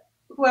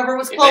whoever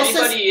was If closest.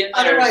 anybody in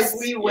there Otherwise, is-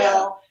 we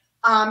will.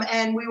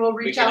 And we will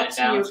reach can out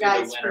to you announce who the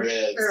guys for winner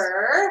is.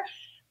 sure.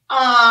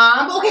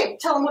 Okay,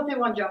 tell them what they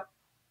won, Joe.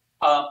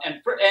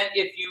 And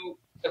if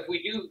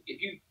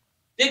you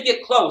did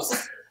get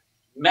close,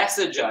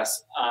 message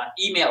us,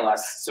 email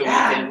us so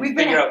Yeah, we can we've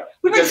been- figure out.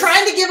 We've been because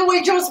trying to give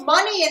away Joe's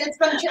money, and it's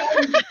been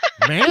challenging.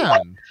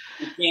 Man.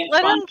 we can't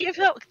Let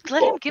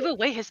find him give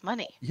away his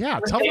money. Yeah,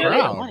 tough And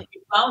crowd.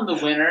 we found the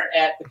winner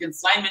at the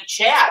consignment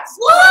chats.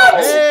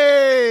 What?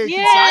 Hey, Yay!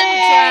 consignment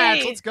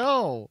chats. Let's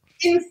go.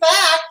 In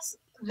fact,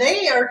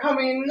 they are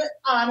coming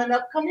on an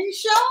upcoming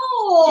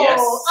show. Yes,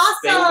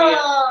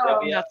 Awesome.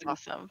 they'll be That's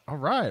awesome. All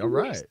right. All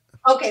right.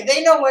 Okay,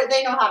 they know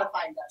how to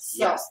find us. So.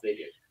 Yes, they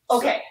do.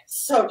 Okay,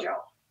 so Joe,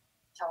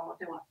 tell them what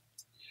they want.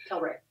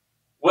 Tell Ray.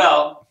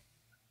 Well,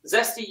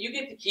 Zesty, you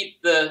get to keep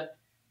the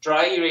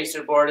dry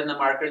eraser board and the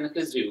marker and the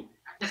kazoo.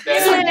 That So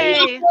is- Yay.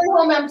 you're not going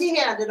home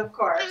empty-handed, of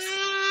course.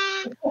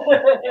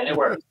 and it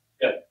works.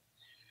 Good.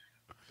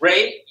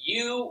 Ray,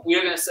 we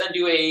are going to send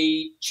you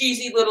a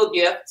cheesy little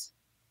gift.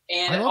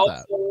 And I love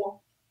that.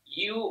 also,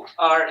 you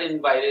are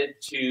invited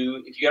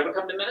to, if you ever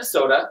come to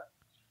Minnesota,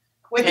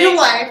 With Hey. your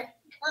wife.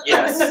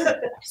 yes.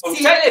 So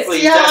See-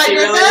 technically, see how I Zesty did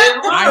really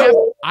that?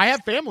 didn't I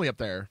have family up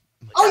there.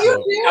 Oh, you So-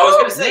 do? I was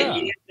going to say, Yeah.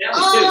 you get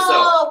family too, so.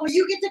 Oh, well,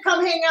 you get to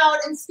come hang out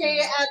and stay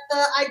at the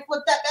I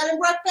Flip That Bed and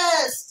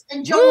Breakfast.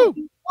 And Joe Woo. will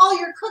do all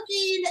your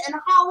cooking and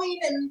hauling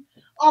and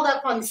all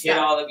that fun Hit stuff.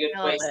 all the good I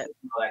love places. it.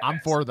 and all that I'm kind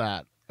of for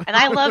that. And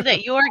I love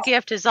that your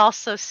gift is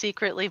also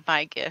secretly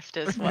my gift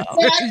as well.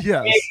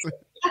 Yes.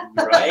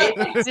 stuff, Right?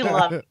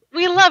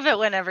 We love it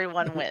when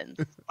everyone wins.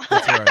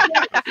 That's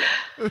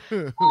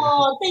right.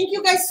 Oh, thank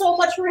you guys so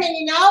much for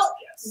hanging out.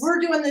 Yes. We're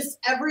doing this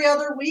every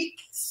other week.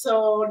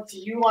 So do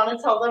you want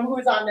to tell them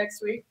who's on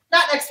next week?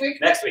 Not next week.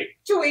 Next week.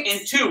 2 weeks.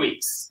 In 2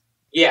 weeks.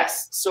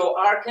 Yes. So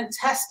our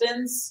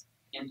contestants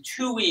in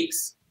 2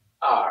 weeks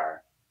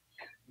are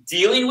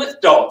dealing with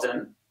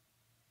Dalton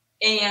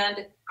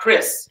and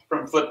Chris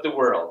from Flip the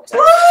World.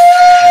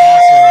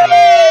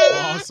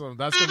 Awesome.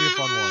 That's going to be a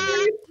fun one.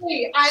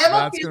 Seriously, I have a That's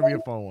going to be feeling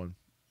a fun one.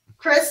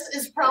 Chris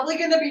is probably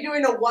going to be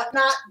doing a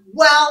whatnot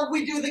while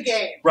we do the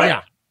game. Right.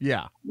 Yeah.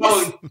 Yeah.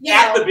 Oh, You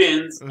at know. the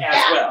bins as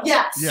Yeah, well.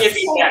 yes. Yes. If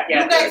he's back You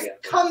at there guys again.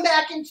 come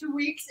back in 2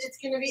 weeks. It's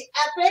going to be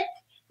epic.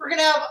 We're going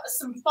to have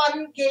some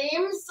fun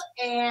games.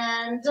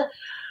 And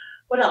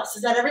what else?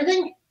 Is that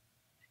everything?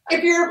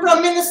 If you're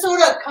from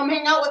Minnesota, come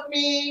hang out with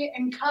me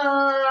and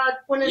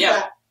when is Yeah.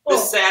 that? This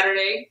Oh,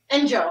 Saturday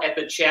and Joe. at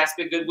the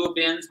Chaska Goodwill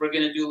Bins, we're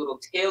going to do a little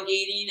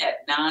tailgating at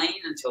 9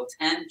 until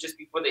 10, just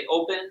before they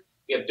open.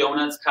 We have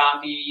donuts,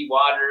 coffee,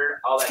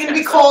 water, all that It's going kind to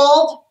be of stuff.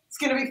 cold. It's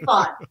going to be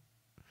fun.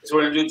 So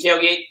we're going to do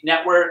tailgate,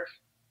 network,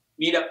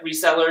 meet up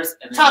resellers,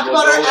 and then Talk we'll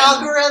about our go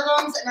in.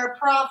 algorithms and our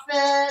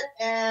profit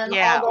and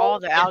Yeah, all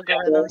those the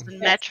algorithms and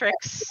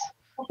metrics.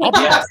 I'll be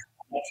Yes.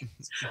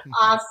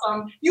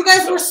 Awesome. You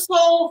guys were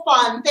so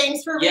fun.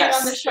 Thanks for being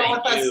Yes, on the show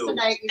thank with us you.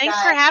 tonight. You Thanks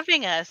guys. for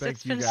having us. Thank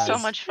It's you, been guys. so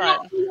much Thank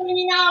fun. you for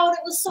hanging out. It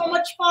was so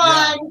much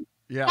fun.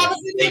 Yeah. Have a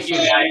good Thank you,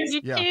 weekend. guys.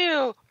 You Yeah.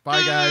 too.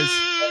 Bye, guys.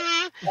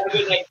 Have a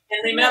good night.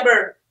 And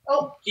remember,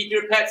 Oh. keep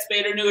your pets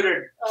spayed or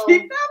neutered. Oh.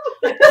 Keep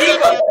them. Keep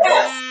them.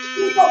 Yes.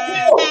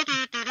 Keep them.